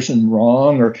other person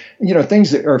wrong, or,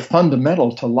 things that are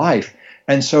fundamental to life.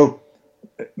 And so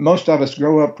most of us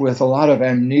grow up with a lot of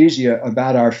amnesia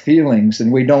about our feelings,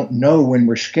 and we don't know when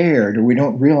we're scared, or we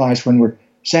don't realize when we're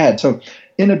sad. So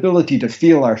inability to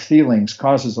feel our feelings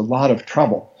causes a lot of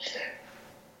trouble.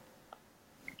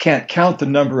 Can't count the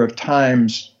number of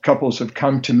times couples have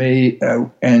come to me,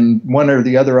 and one or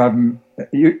the other of them,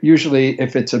 usually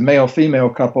if it's a male-female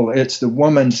couple, it's the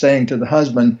woman saying to the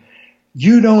husband,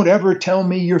 "You don't ever tell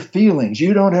me your feelings.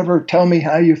 You don't ever tell me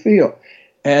how you feel."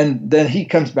 And then he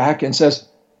comes back and says,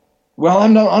 "Well,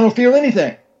 I don't feel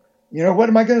anything. What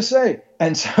am I going to say?"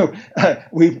 And so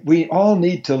we all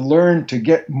need to learn to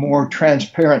get more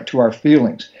transparent to our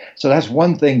feelings. So that's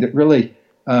one thing that really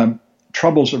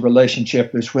troubles a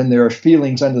relationship, is when there are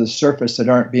feelings under the surface that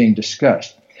aren't being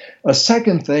discussed. A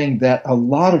second thing that a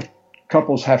lot of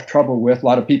couples have trouble with, a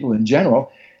lot of people in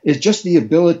general, is just the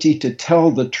ability to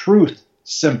tell the truth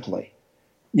simply.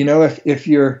 If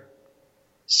you're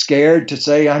scared, to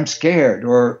say, "I'm scared,"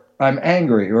 or "I'm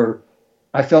angry," or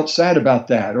 "I felt sad about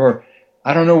that," or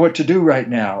 "I don't know what to do right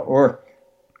now," or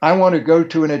 "I want to go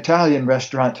to an Italian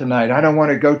restaurant tonight. I don't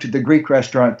want to go to the Greek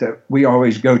restaurant that we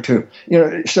always go to."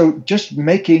 So just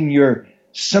making your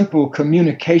simple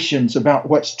communications about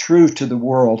what's true to the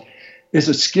world is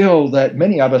a skill that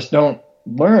many of us don't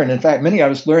learn. In fact, many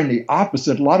of us learn the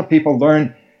opposite. A lot of people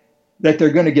learn that they're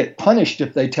going to get punished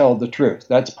if they tell the truth.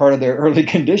 That's part of their early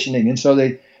conditioning. And so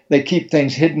they keep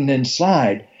things hidden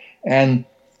inside. And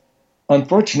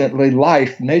unfortunately,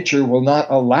 nature will not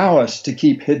allow us to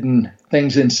keep hidden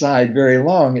things inside very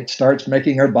long. It starts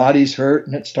making our bodies hurt,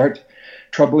 and it starts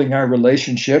troubling our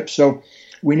relationships. So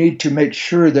we need to make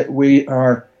sure that we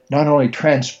are not only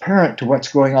transparent to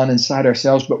what's going on inside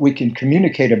ourselves, but we can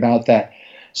communicate about that.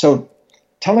 So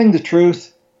telling the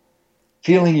truth,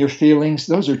 feeling your feelings,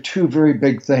 those are two very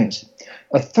big things.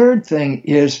 A third thing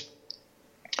is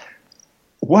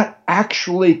what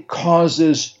actually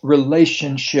causes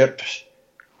relationships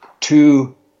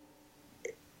to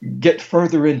get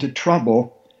further into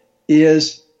trouble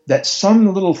is that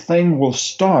some little thing will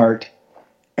start,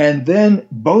 and then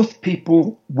both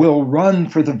people will run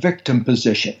for the victim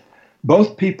position.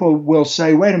 Both people will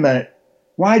say, "Wait a minute,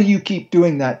 why do you keep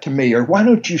doing that to me?" Or "Why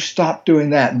don't you stop doing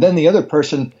that?" And then the other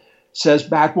person says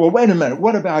back, "Well, wait a minute,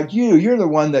 what about you? You're the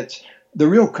one that's the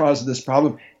real cause of this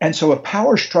problem." And so a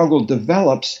power struggle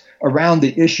develops around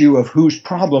the issue of whose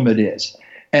problem it is.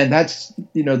 And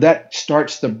that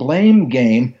starts the blame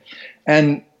game.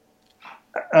 And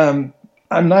I'm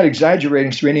not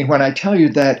exaggerating, Srini, when I tell you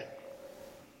that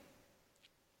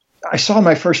I saw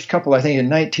my first couple, I think, in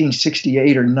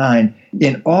 1968 or 9.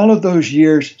 In all of those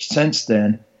years since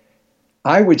then,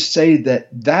 I would say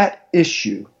that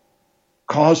issue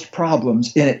caused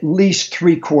problems in at least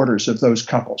 3/4 of those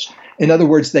couples. In other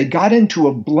words, they got into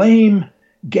a blame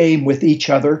game with each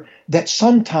other that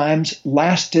sometimes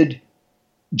lasted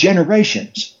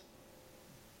generations.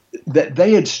 That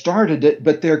they had started it,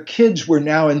 but their kids were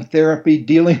now in therapy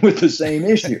dealing with the same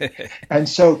issue. And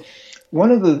so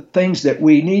one of the things that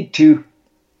we need to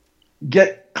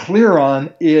get clear on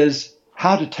is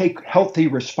how to take healthy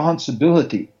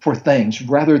responsibility for things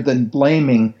rather than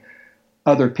blaming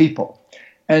other people.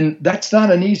 And that's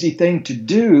not an easy thing to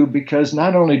do, because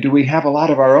not only do we have a lot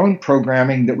of our own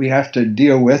programming that we have to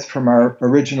deal with from our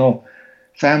original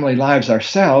family lives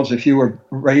ourselves, if you were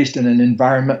raised in an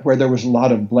environment where there was a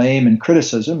lot of blame and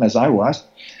criticism, as I was,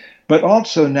 but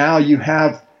also now you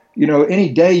have, any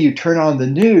day you turn on the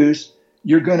news,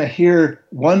 you're going to hear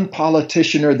one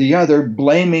politician or the other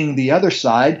blaming the other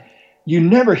side. You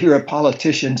never hear a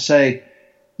politician say,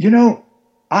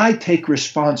 I take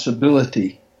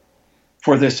responsibility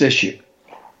for this issue.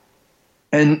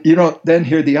 And you don't then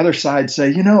hear the other side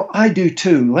say, I do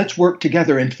too. Let's work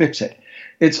together and fix it.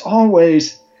 It's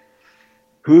always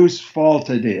whose fault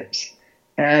it is.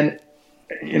 And,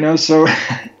 so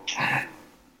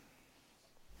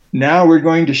now we're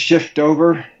going to shift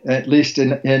over, at least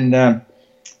in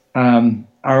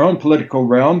our own political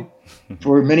realm.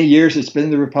 For many years, it's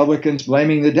been the Republicans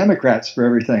blaming the Democrats for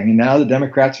everything. And now the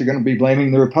Democrats are going to be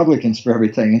blaming the Republicans for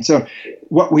everything. And so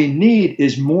what we need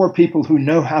is more people who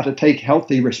know how to take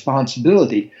healthy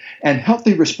responsibility. And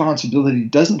healthy responsibility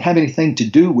doesn't have anything to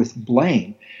do with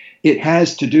blame. It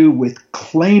has to do with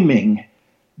claiming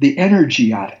the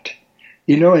energy of it.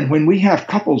 And when we have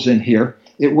couples in here,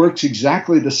 it works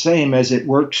exactly the same as it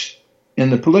works in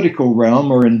the political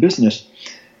realm or in business.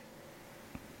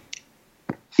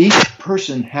 Each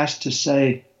person has to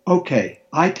say, okay,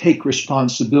 I take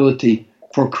responsibility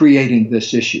for creating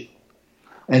this issue.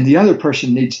 And the other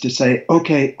person needs to say,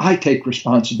 okay, I take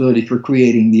responsibility for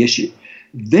creating the issue.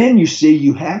 Then you see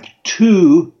you have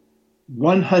two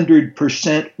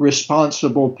 100%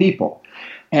 responsible people.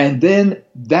 And then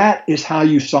that is how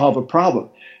you solve a problem.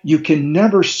 You can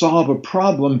never solve a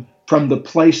problem from the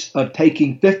place of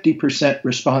taking 50%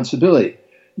 responsibility.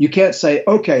 You can't say,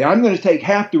 okay, I'm going to take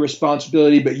half the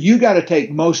responsibility, but you got to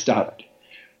take most of it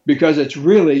because it's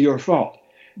really your fault.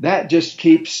 That just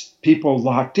keeps people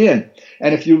locked in.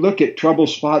 And if you look at trouble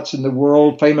spots in the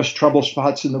world, famous trouble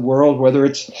spots in the world, whether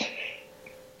it's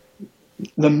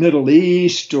the Middle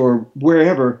East or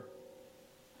wherever,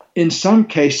 in some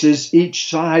cases, each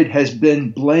side has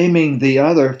been blaming the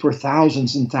other for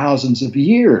thousands and thousands of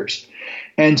years.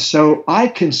 And so I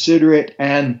consider it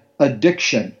an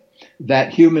addiction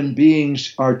that human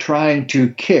beings are trying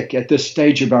to kick at this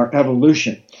stage of our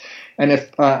evolution. And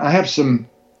if I have some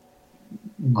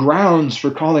grounds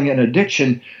for calling it an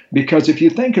addiction, because if you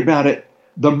think about it,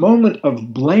 the moment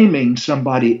of blaming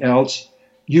somebody else,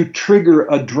 you trigger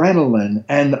adrenaline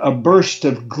and a burst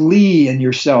of glee in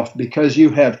yourself because you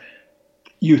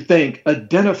think,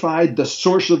 identified the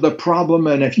source of the problem,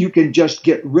 and if you can just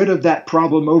get rid of that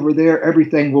problem over there,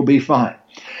 everything will be fine.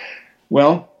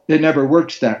 Well, it never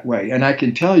works that way. And I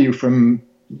can tell you from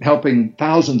helping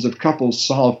thousands of couples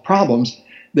solve problems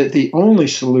that the only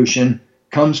solution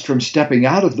comes from stepping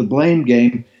out of the blame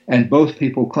game and both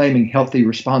people claiming healthy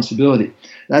responsibility.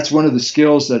 That's one of the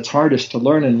skills that's hardest to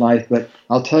learn in life, but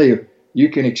I'll tell you, you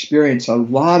can experience a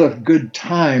lot of good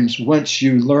times once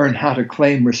you learn how to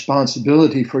claim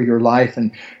responsibility for your life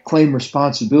and claim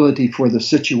responsibility for the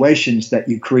situations that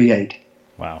you create.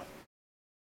 Wow.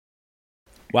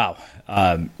 Wow.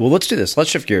 Well, let's do this. Let's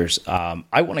shift gears.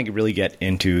 I want to really get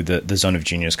into the zone of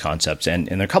genius concepts. And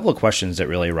there are a couple of questions that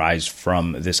really arise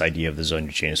from this idea of the zone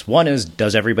of genius. One is,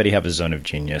 does everybody have a zone of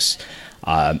genius?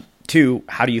 Two,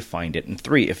 how do you find it? And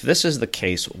three, if this is the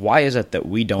case, why is it that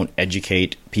we don't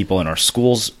educate people in our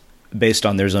schools based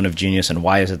on their zone of genius? And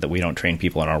why is it that we don't train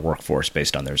people in our workforce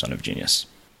based on their zone of genius?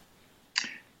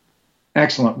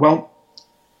 Excellent. Well,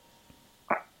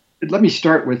 let me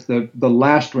start with the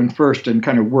last one first and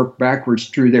kind of work backwards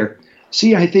through there.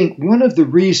 See, I think one of the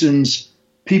reasons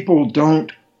people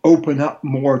don't open up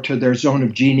more to their zone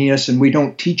of genius and we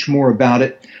don't teach more about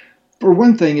it, for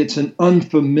one thing, it's an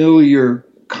unfamiliar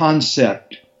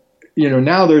concept. You know,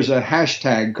 now there's a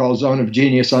hashtag called Zone of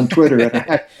Genius on Twitter and a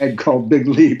hashtag called Big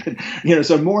Leap. And,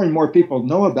 so more and more people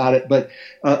know about it, but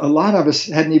a lot of us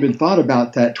hadn't even thought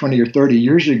about that 20 or 30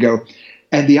 years ago.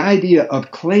 And the idea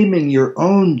of claiming your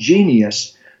own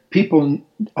genius, people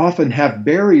often have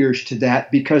barriers to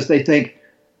that because they think,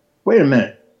 wait a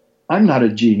minute, I'm not a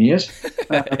genius.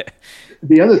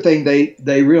 The other thing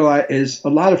they realize is a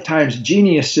lot of times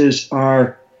geniuses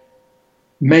are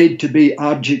made to be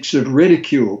objects of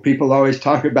ridicule. People always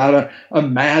talk about a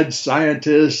mad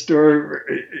scientist, or,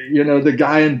 you know, the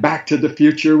guy in Back to the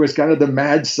Future was kind of the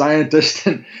mad scientist.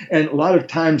 And a lot of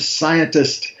times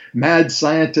mad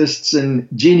scientists and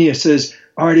geniuses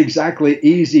aren't exactly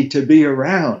easy to be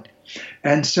around.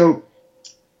 And so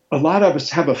a lot of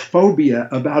us have a phobia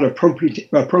about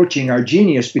approaching our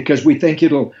genius because we think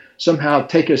it'll somehow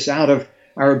take us out of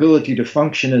our ability to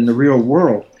function in the real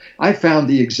world. I found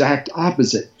the exact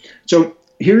opposite. So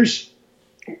here's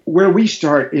where we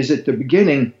start, is at the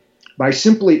beginning by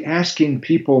simply asking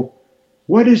people,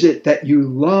 what is it that you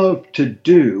love to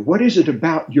do? What is it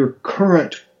about your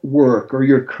current work or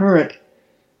your current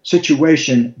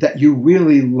situation that you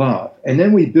really love? And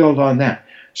then we build on that.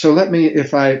 So let me,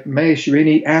 if I may,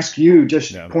 Srini, ask you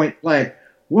just point blank,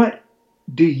 what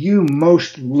do you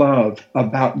most love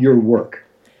about your work?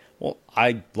 Well,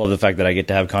 I love the fact that I get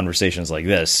to have conversations like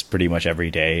this pretty much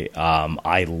every day.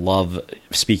 I love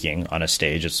speaking on a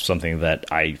stage. It's something that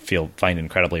I find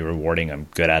incredibly rewarding. I'm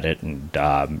good at it, and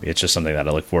it's just something that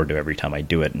I look forward to every time I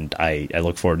do it. And I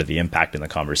look forward to the impact in the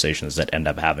conversations that end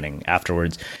up happening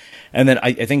afterwards. And then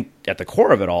I think at the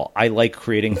core of it all, I like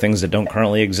creating things that don't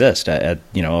currently exist.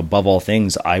 Above all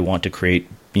things, I want to create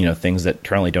things that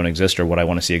currently don't exist or what I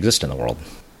want to see exist in the world.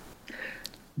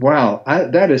 Wow,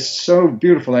 that is so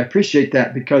beautiful. I appreciate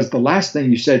that, because the last thing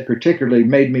you said particularly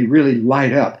made me really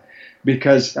light up,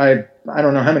 because I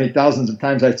don't know how many thousands of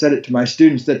times I've said it to my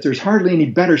students that there's hardly any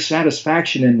better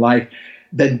satisfaction in life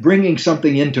than bringing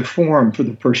something into form for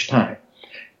the first time.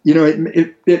 You know,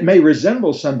 it may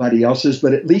resemble somebody else's,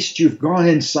 but at least you've gone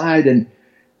inside and,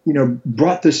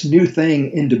 brought this new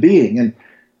thing into being. And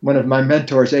one of my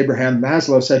mentors, Abraham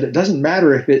Maslow, said, it doesn't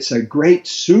matter if it's a great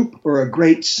soup or a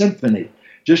great symphony.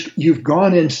 Just you've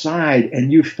gone inside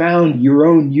and you found your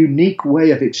own unique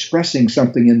way of expressing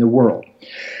something in the world.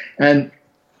 And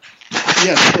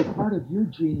yes, so part of your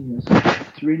genius,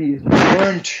 Srini, is you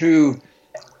learn to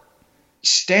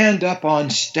stand up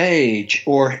on stage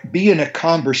or be in a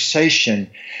conversation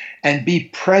and be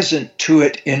present to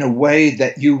it in a way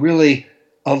that you really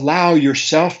allow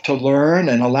yourself to learn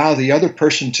and allow the other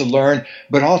person to learn,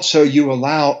 but also you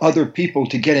allow other people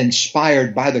to get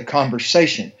inspired by the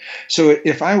conversation. So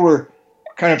if I were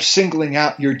kind of singling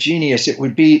out your genius, it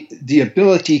would be the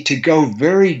ability to go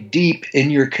very deep in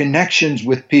your connections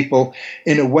with people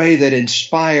in a way that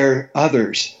inspire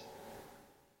others.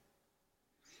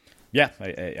 Yeah,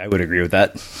 I would agree with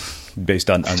that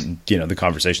based on the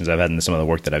conversations I've had and some of the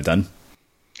work that I've done.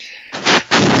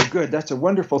 Good. That's a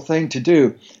wonderful thing to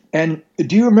do. And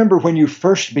do you remember when you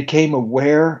first became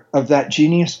aware of that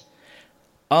genius?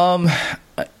 I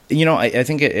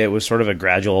think it was sort of a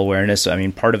gradual awareness. I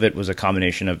mean, part of it was a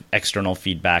combination of external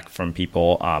feedback from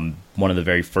people. One of the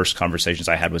very first conversations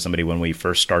I had with somebody when we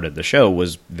first started the show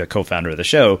was the co-founder of the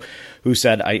show, who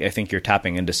said, I think you're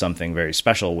tapping into something very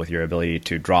special with your ability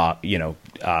to draw,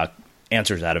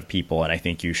 answers out of people. And I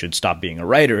think you should stop being a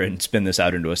writer and spin this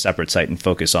out into a separate site and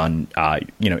focus on,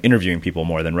 interviewing people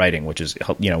more than writing, which is,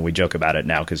 we joke about it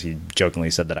now because he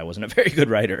jokingly said that I wasn't a very good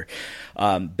writer.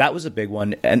 That was a big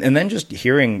one. And then just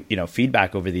hearing,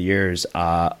 feedback over the years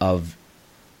of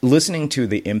listening to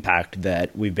the impact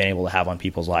that we've been able to have on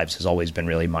people's lives has always been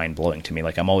really mind-blowing to me.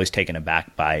 Like, I'm always taken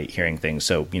aback by hearing things.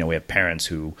 So, we have parents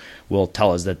who will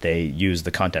tell us that they use the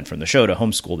content from the show to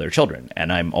homeschool their children.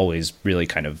 And I'm always really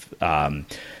kind of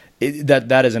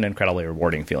that is an incredibly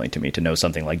rewarding feeling to me, to know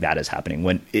something like that is happening.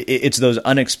 When it's those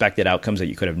unexpected outcomes that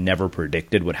you could have never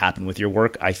predicted would happen with your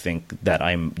work, I think that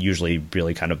I'm usually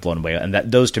really kind of blown away. And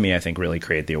that those, to me, I think really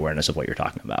create the awareness of what you're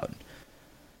talking about.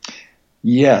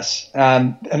 Yes.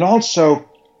 And also,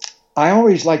 I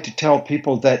always like to tell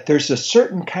people that there's a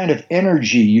certain kind of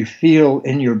energy you feel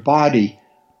in your body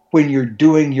when you're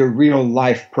doing your real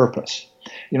life purpose.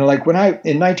 Like in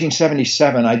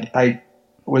 1977, I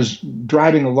was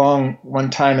driving along one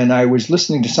time and I was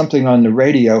listening to something on the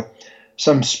radio,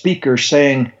 some speaker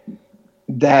saying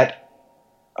that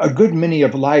a good many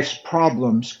of life's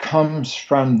problems comes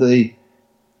from the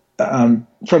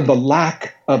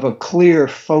lack of a clear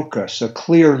focus, a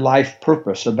clear life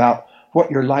purpose about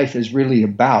what your life is really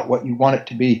about, what you want it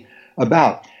to be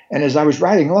about. And as I was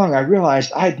riding along, I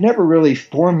realized I'd never really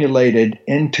formulated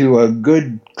into a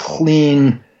good,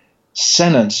 clean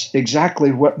sentence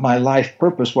exactly what my life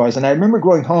purpose was. And I remember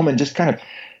going home and just kind of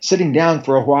sitting down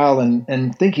for a while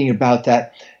and thinking about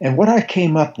that. And what I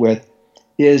came up with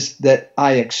is that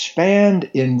I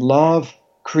expand in love,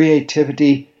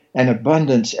 creativity, and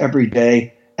abundance every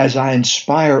day as I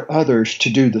inspire others to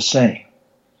do the same.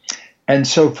 And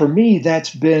so for me,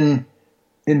 that's been,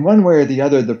 in one way or the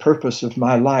other, the purpose of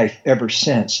my life ever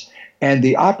since. And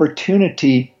the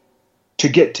opportunity to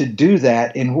get to do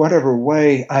that in whatever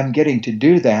way I'm getting to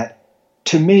do that,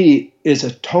 to me, is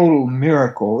a total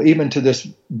miracle, even to this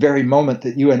very moment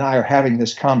that you and I are having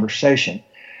this conversation.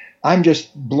 I'm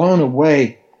just blown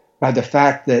away by the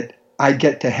fact that I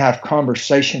get to have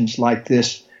conversations like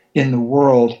this in the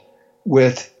world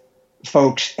with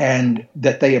folks and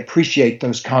that they appreciate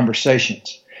those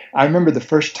conversations. I remember the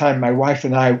first time my wife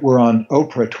and I were on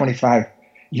Oprah 25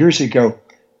 years ago,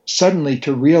 suddenly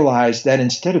to realize that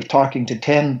instead of talking to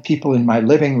 10 people in my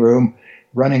living room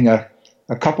running a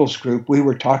couples group, we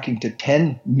were talking to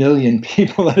 10 million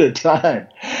people at a time.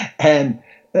 And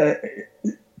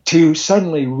to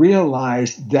suddenly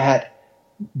realize that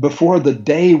before the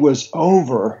day was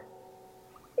over,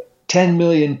 10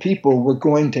 million people were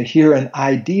going to hear an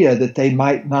idea that they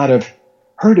might not have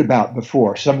heard about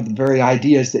before, some of the very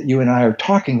ideas that you and I are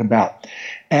talking about.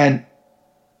 And,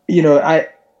 I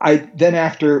then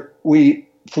after we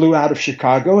flew out of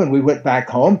Chicago and we went back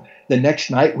home, the next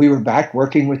night we were back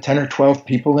working with 10 or 12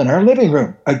 people in our living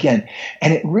room again.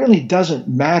 And it really doesn't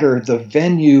matter the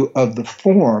venue of the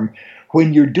form.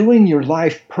 When you're doing your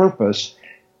life purpose,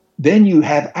 then you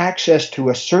have access to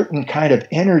a certain kind of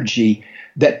energy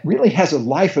that really has a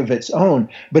life of its own,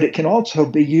 but it can also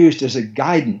be used as a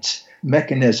guidance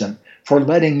mechanism for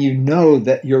letting you know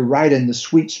that you're right in the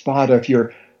sweet spot of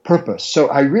your purpose. So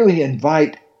I really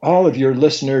invite all of your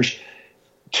listeners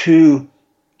to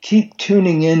keep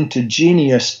tuning in to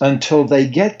Genius until they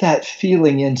get that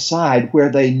feeling inside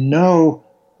where they know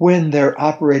when they're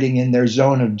operating in their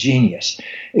zone of genius.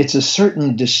 It's a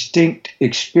certain distinct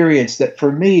experience that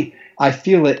for me, I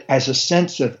feel it as a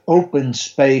sense of open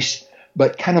space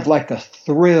but kind of like a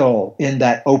thrill in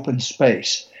that open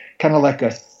space, kind of like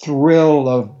a thrill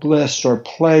of bliss or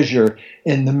pleasure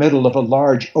in the middle of a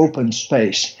large open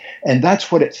space. And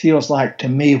that's what it feels like to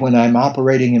me when I'm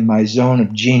operating in my zone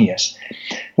of genius.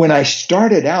 When I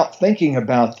started out thinking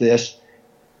about this,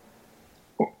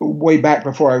 way back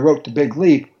before I wrote The Big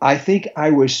Leap, I think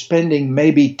I was spending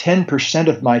maybe 10%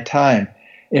 of my time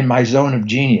in my zone of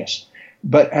genius.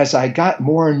 But as I got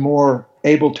more and more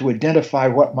able to identify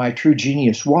what my true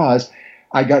genius was,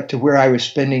 I got to where I was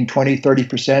spending 20,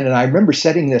 30%. And I remember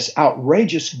setting this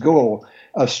outrageous goal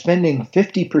of spending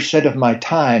 50% of my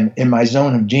time in my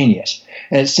zone of genius.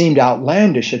 And it seemed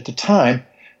outlandish at the time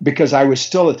because I was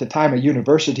still at the time a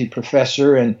university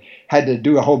professor and had to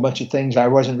do a whole bunch of things I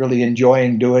wasn't really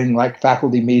enjoying doing, like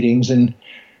faculty meetings and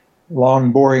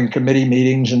long, boring committee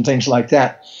meetings and things like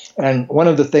that. And one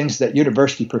of the things that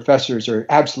university professors are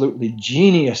absolutely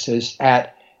geniuses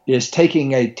at is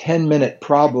taking a 10-minute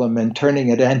problem and turning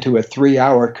it into a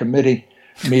 3-hour committee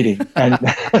meeting. And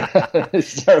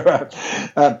so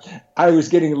I was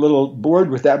getting a little bored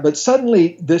with that. But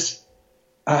suddenly this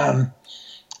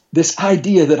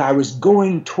idea that I was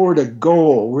going toward a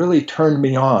goal really turned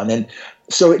me on. And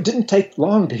so it didn't take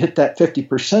long to hit that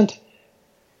 50%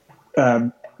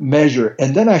 measure.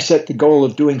 And then I set the goal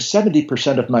of doing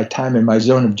 70% of my time in my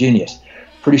zone of genius.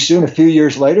 Pretty soon, a few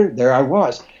years later, there I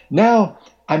was. Now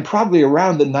I'm probably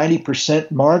around the 90%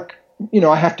 mark. You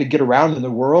know, I have to get around in the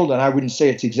world, and I wouldn't say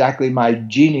it's exactly my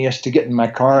genius to get in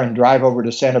my car and drive over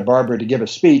to Santa Barbara to give a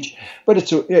speech, but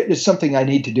it's something I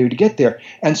need to do to get there.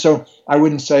 And so I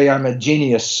wouldn't say I'm a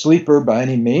genius sleeper by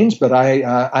any means, but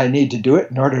I need to do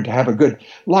it in order to have a good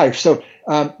life. So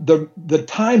the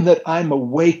time that I'm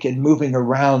awake and moving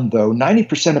around, though,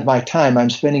 90% of my time I'm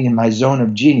spending in my zone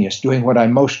of genius, doing what I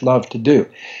most love to do.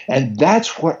 And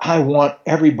that's what I want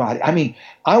everybody. I mean,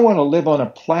 I want to live on a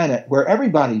planet where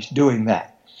everybody's doing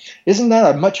that. Isn't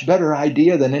that a much better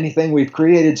idea than anything we've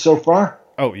created so far?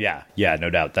 Oh, yeah. Yeah,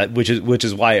 no doubt. That which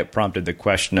is why it prompted the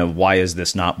question of why is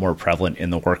this not more prevalent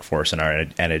in the workforce and our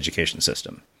education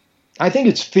system? I think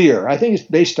it's fear. I think it's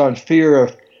based on fear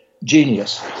of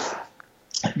genius.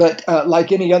 But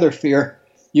like any other fear,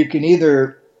 you can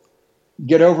either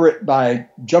get over it by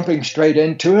jumping straight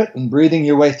into it and breathing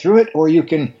your way through it, or you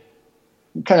can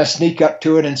kind of sneak up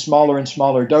to it in smaller and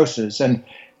smaller doses. And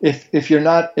if you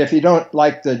don't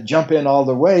like the jump in all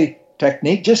the way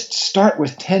technique, just start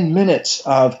with 10 minutes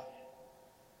of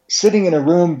sitting in a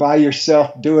room by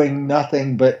yourself doing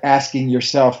nothing but asking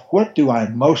yourself, what do I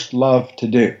most love to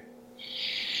do?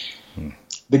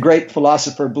 The great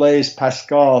philosopher Blaise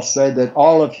Pascal said that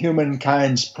all of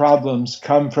humankind's problems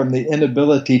come from the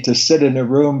inability to sit in a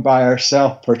room by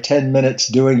ourselves for 10 minutes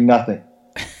doing nothing.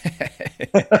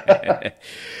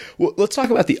 Well, let's talk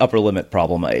about the upper limit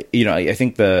problem. I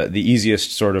think the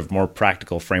easiest sort of more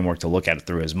practical framework to look at it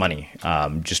through is money,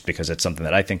 just because it's something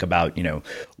that I think about.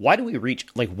 Why do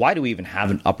we even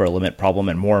have an upper limit problem?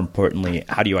 And more importantly,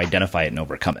 how do you identify it and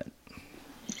overcome it?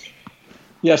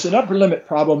 Yes, an upper limit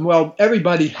problem. Well,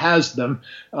 everybody has them.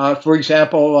 For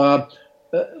example,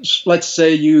 let's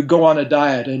say you go on a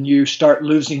diet and you start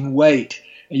losing weight.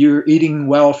 You're eating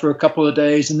well for a couple of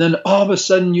days, and then all of a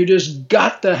sudden you just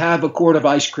got to have a quart of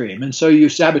ice cream. And so you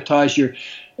sabotage your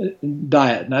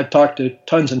diet. And I've talked to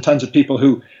tons and tons of people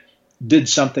who did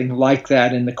something like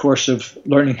that in the course of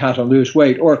learning how to lose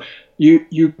weight. Or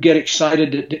you get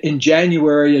excited in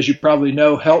January, as you probably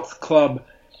know, health club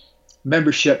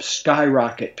memberships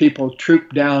skyrocket. People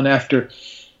troop down after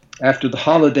the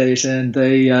holidays and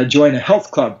they join a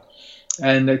health club.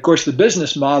 And of course, the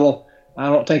business model, I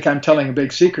don't think I'm telling a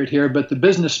big secret here, but the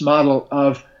business model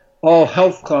of all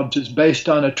health clubs is based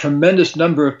on a tremendous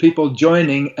number of people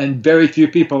joining and very few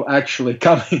people actually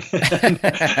coming.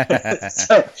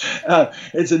 So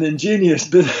it's an ingenious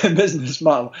business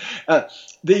model.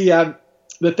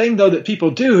 The thing, though, that people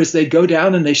do is they go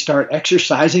down and they start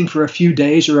exercising for a few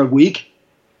days or a week,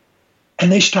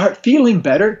 and they start feeling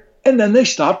better, and then they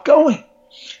stop going.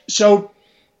 So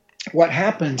what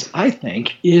happens, I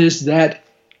think, is that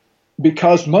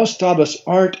because most of us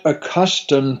aren't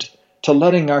accustomed to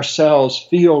letting ourselves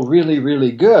feel really,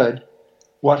 really good,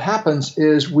 what happens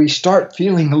is we start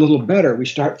feeling a little better. We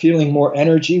start feeling more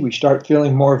energy. We start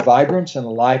feeling more vibrance and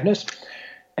aliveness.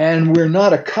 And we're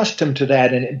not accustomed to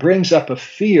that, and it brings up a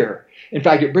fear. In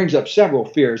fact, it brings up several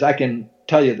fears. I can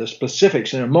tell you the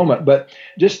specifics in a moment, but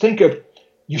just think of,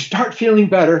 you start feeling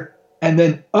better, and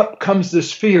then up comes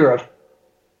this fear of,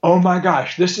 oh my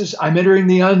gosh, I'm entering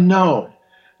the unknown.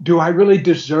 Do I really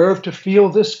deserve to feel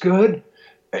this good?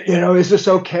 Is this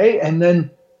okay? And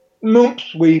then,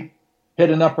 oops, we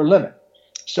hit an upper limit.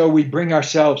 So we bring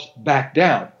ourselves back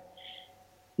down.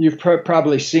 you've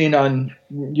probably seen on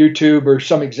YouTube or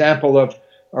some example of,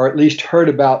 or at least heard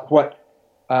about what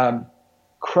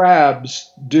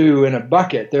crabs do in a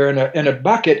bucket. They're in a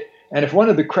bucket, and if one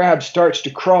of the crabs starts to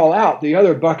crawl out, the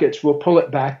other buckets will pull it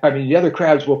back. The other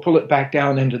crabs will pull it back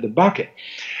down into the bucket.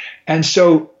 And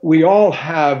so we all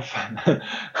have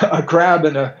a crab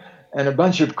and a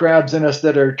bunch of crabs in us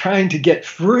that are trying to get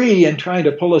free and trying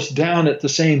to pull us down at the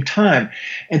same time.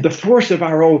 And the force of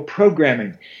our old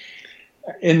programming.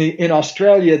 In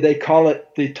Australia, they call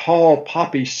it the tall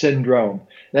poppy syndrome.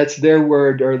 That's their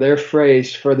word or their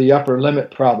phrase for the upper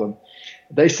limit problem.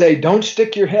 They say, don't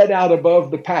stick your head out above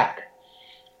the pack,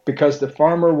 because the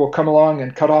farmer will come along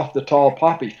and cut off the tall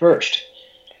poppy first.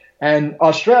 And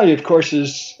Australia, of course,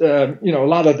 is, a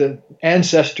lot of the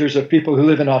ancestors of people who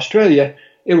live in Australia,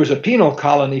 it was a penal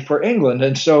colony for England.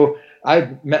 And so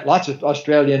I've met lots of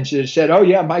Australians who said, oh,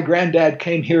 yeah, my granddad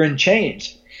came here in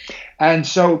chains. And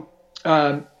so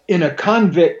in a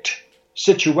convict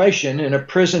situation, in a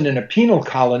prison, in a penal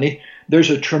colony, there's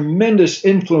a tremendous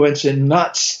influence in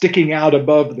not sticking out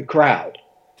above the crowd.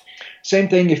 Same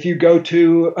thing if you go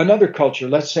to another culture,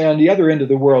 let's say on the other end of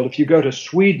the world, if you go to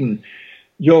Sweden,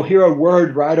 you'll hear a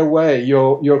word right away.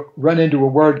 You'll run into a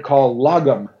word called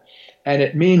lagom, and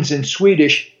it means in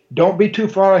Swedish, don't be too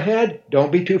far ahead,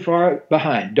 don't be too far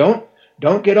behind.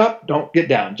 Don't get up, don't get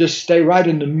down. Just stay right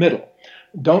in the middle.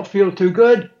 Don't feel too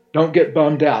good, don't get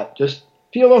bummed out. Just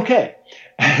feel okay.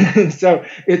 So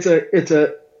it's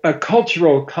a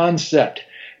cultural concept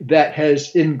that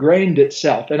has ingrained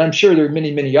itself. And I'm sure there are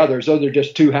many, many others. Those are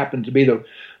just two happen to be the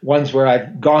ones where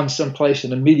I've gone someplace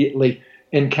and immediately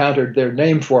encountered their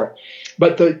name for it.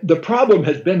 But the problem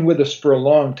has been with us for a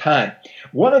long time.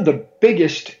 One of the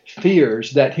biggest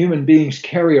fears that human beings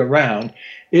carry around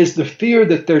is the fear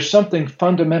that there's something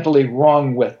fundamentally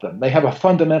wrong with them. They have a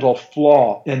fundamental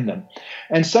flaw in them.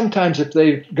 And sometimes if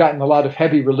they've gotten a lot of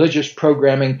heavy religious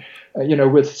programming,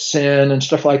 with sin and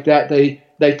stuff like that, they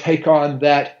take on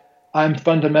that I'm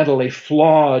fundamentally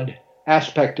flawed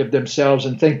aspect of themselves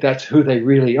and think that's who they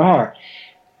really are.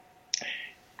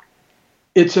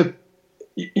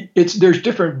 There's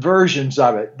different versions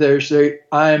of it. There's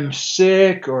I'm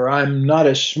sick, or I'm not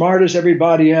as smart as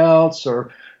everybody else,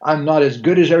 or I'm not as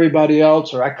good as everybody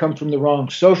else, or I come from the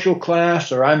wrong social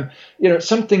class, or I'm,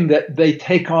 something that they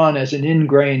take on as an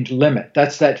ingrained limit.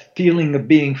 That's that feeling of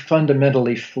being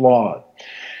fundamentally flawed.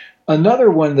 Another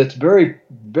one that's very,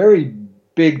 very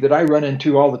big that I run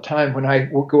into all the time when I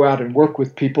go out and work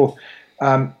with people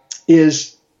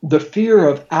is the fear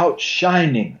of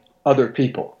outshining other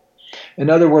people.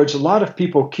 In other words, a lot of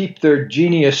people keep their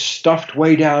genius stuffed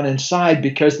way down inside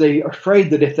because they are afraid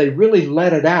that if they really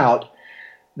let it out,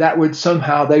 that would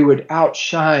somehow they would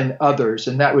outshine others,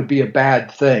 and that would be a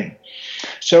bad thing.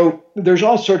 So there's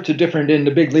all sorts of different, in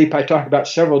the Big Leap, I talk about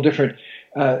several different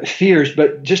fears,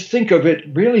 but just think of it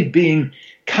really being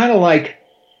kind of like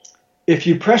if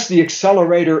you press the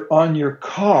accelerator on your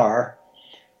car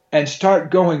and start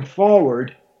going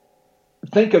forward,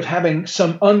 think of having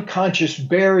some unconscious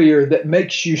barrier that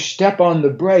makes you step on the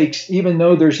brakes, even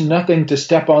though there's nothing to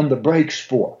step on the brakes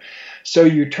for. So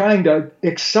you're trying to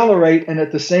accelerate, and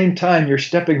at the same time, you're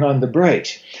stepping on the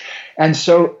brakes. And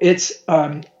so it's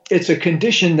a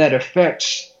condition that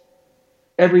affects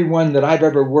everyone that I've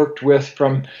ever worked with,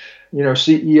 from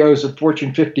CEOs of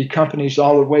Fortune 50 companies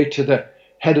all the way to the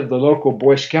head of the local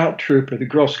Boy Scout troop or the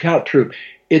Girl Scout troop.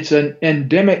 It's an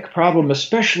endemic problem,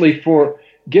 especially for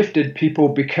gifted people,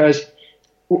 because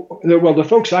the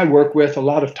folks I work with a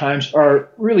lot of times are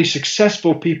really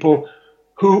successful people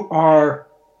who are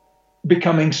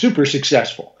becoming super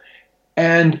successful.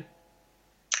 And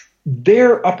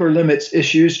their upper limits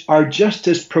issues are just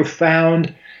as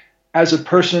profound as a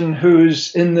person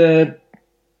who's in the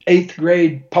 8th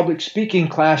grade public speaking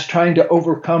class trying to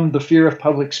overcome the fear of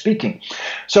public speaking.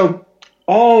 So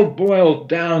all boiled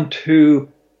down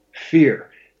to fear.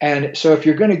 And so if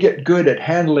you're going to get good at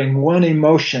handling one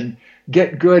emotion,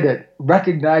 get good at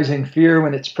recognizing fear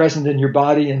when it's present in your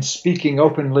body and speaking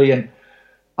openly and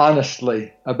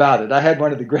honestly about it. I had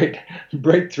one of the great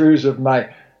breakthroughs of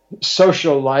my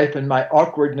social life and my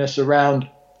awkwardness around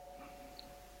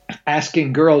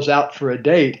asking girls out for a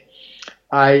date.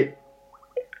 I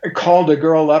called a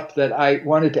girl up that I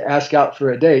wanted to ask out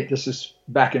for a date. This is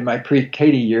back in my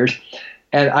pre-Katie years.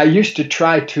 And I used to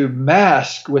try to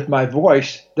mask with my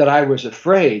voice that I was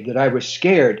afraid, that I was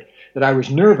scared, that I was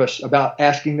nervous about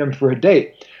asking them for a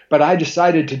date. But I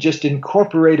decided to just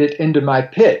incorporate it into my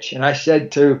pitch. And I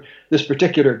said to this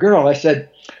particular girl, I said,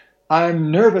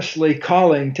 I'm nervously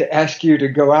calling to ask you to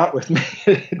go out with me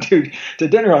to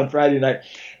dinner on Friday night.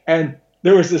 And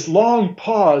there was this long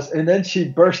pause, and then she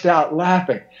burst out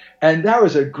laughing. And that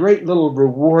was a great little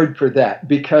reward for that,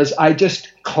 because I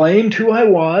just claimed who I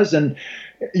was. And,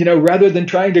 rather than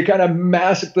trying to kind of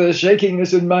mask the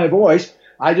shakiness in my voice,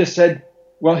 I just said,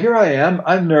 well, here I am.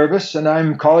 I'm nervous, and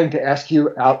I'm calling to ask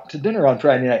you out to dinner on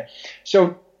Friday night.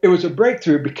 So it was a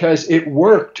breakthrough because it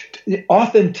worked.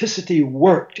 Authenticity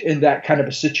worked in that kind of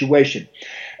a situation.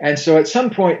 And so at some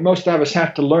point, most of us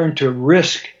have to learn to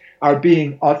risk our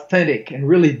being authentic and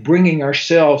really bringing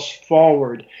ourselves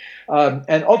forward.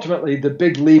 And ultimately, the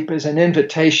big leap is an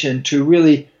invitation to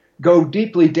really go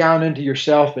deeply down into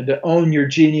yourself and to own your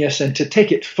genius and to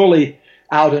take it fully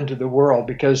out into the world,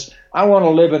 because I want to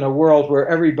live in a world where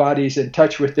everybody's in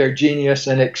touch with their genius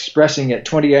and expressing it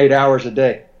 28 hours a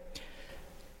day.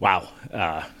 Wow.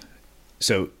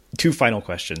 So 2 final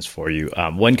questions for you.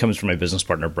 One comes from my business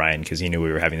partner, Brian, because he knew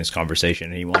we were having this conversation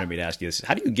and he wanted me to ask you this.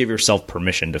 How do you give yourself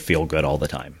permission to feel good all the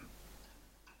time?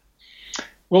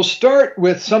 Well, start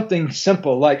with something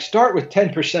simple, like start with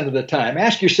 10% of the time.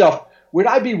 Ask yourself, would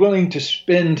I be willing to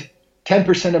spend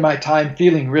 10% of my time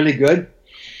feeling really good?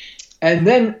 And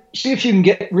then see if you can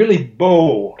get really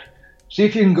bold. See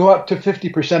if you can go up to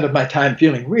 50% of my time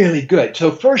feeling really good.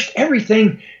 So first,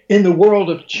 everything in the world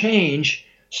of change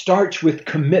starts with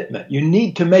commitment. You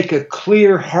need to make a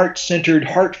clear, heart-centered,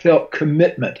 heartfelt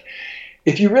commitment.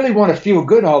 If you really want to feel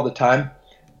good all the time,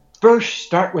 first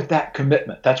start with that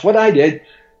commitment. That's what I did.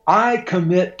 I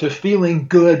commit to feeling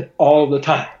good all the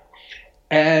time.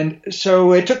 And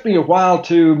so it took me a while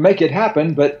to make it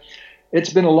happen, but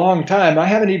it's been a long time. I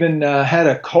haven't even had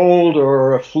a cold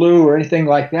or a flu or anything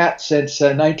like that since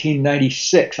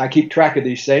 1996. I keep track of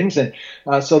these things. And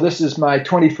so this is my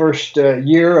 21st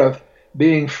year of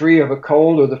being free of a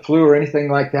cold or the flu or anything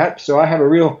like that. So I have a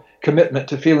real commitment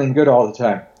to feeling good all the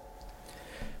time.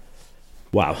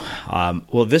 Wow.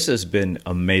 Well, this has been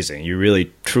amazing. You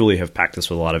really, truly have packed this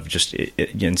with a lot of just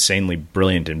insanely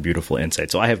brilliant and beautiful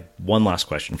insight. So I have one last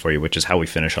question for you, which is how we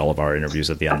finish all of our interviews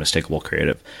at the Unmistakable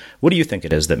Creative. What do you think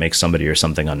it is that makes somebody or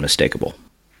something unmistakable?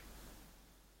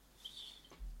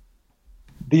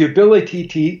 The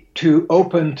ability to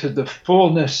open to the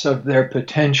fullness of their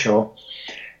potential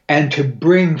and to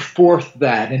bring forth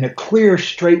that in a clear,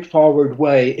 straightforward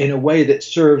way, in a way that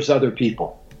serves other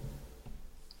people.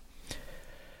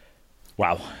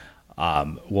 Wow.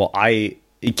 Well, I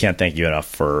can't thank you enough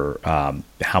for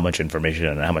how much information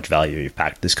and how much value you've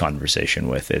packed this conversation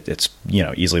with. It's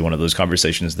easily one of those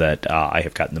conversations that I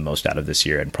have gotten the most out of this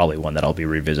year, and probably one that I'll be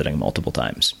revisiting multiple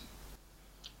times.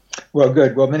 Well,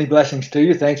 good. Well, many blessings to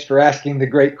you. Thanks for asking the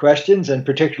great questions, and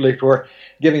particularly for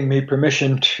giving me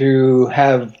permission to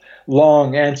have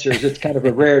long answers. It's kind of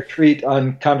a rare treat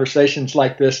on conversations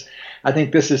like this. I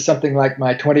think this is something like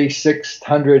my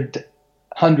 2600th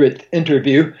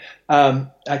interview.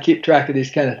 I keep track of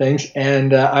these kind of things,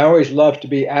 and I always love to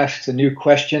be asked a new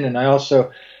question, and I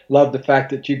also love the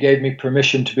fact that you gave me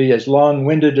permission to be as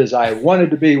long-winded as I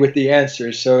wanted to be with the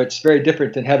answers, so it's very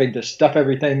different than having to stuff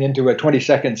everything into a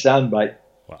 20-second soundbite.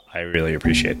 Well, I really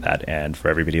appreciate that, and for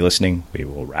everybody listening, we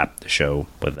will wrap the show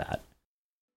with that.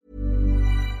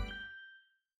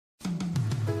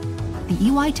 The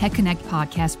EY Tech Connect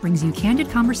podcast brings you candid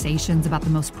conversations about the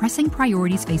most pressing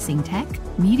priorities facing tech,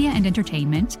 media and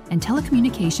entertainment, and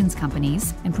telecommunications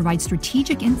companies, and provides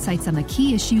strategic insights on the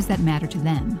key issues that matter to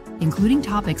them, including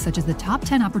topics such as the top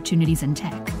 10 opportunities in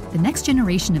tech, the next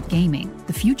generation of gaming,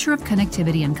 the future of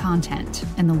connectivity and content,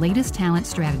 and the latest talent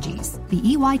strategies.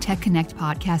 The EY Tech Connect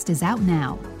podcast is out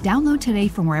now. Download today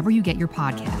from wherever you get your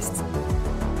podcasts.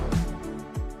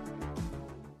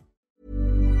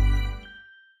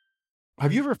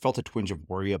 Have you ever felt a twinge of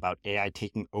worry about AI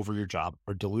taking over your job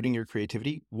or diluting your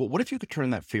creativity? Well, what if you could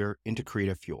turn that fear into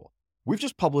creative fuel? We've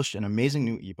just published an amazing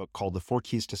new ebook called The 4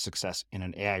 Keys to Success in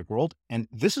an AI World, and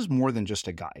this is more than just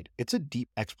a guide. It's a deep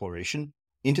exploration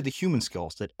into the human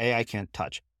skills that AI can't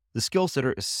touch, the skills that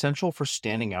are essential for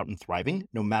standing out and thriving,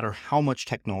 no matter how much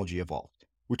technology evolves.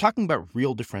 We're talking about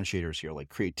real differentiators here, like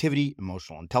creativity,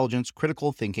 emotional intelligence,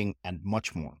 critical thinking, and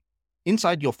much more.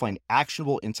 Inside, you'll find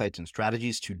actionable insights and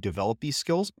strategies to develop these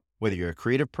skills, whether you're a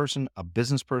creative person, a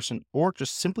business person, or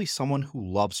just simply someone who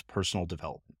loves personal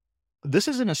development. This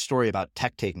isn't a story about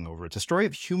tech taking over. It's a story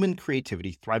of human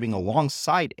creativity thriving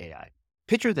alongside AI.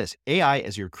 Picture this, AI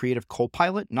as your creative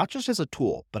co-pilot, not just as a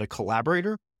tool, but a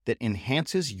collaborator that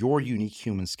enhances your unique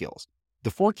human skills. The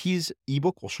 4 Keys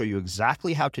ebook will show you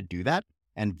exactly how to do that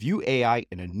and view AI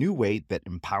in a new way that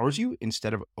empowers you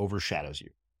instead of overshadows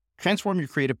you. Transform your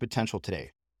creative potential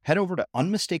today. Head over to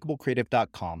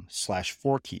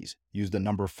unmistakablecreative.com/4keys. Use the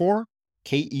number 4,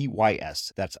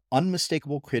 KEYS. That's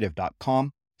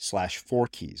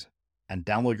unmistakablecreative.com/4keys and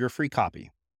download your free copy.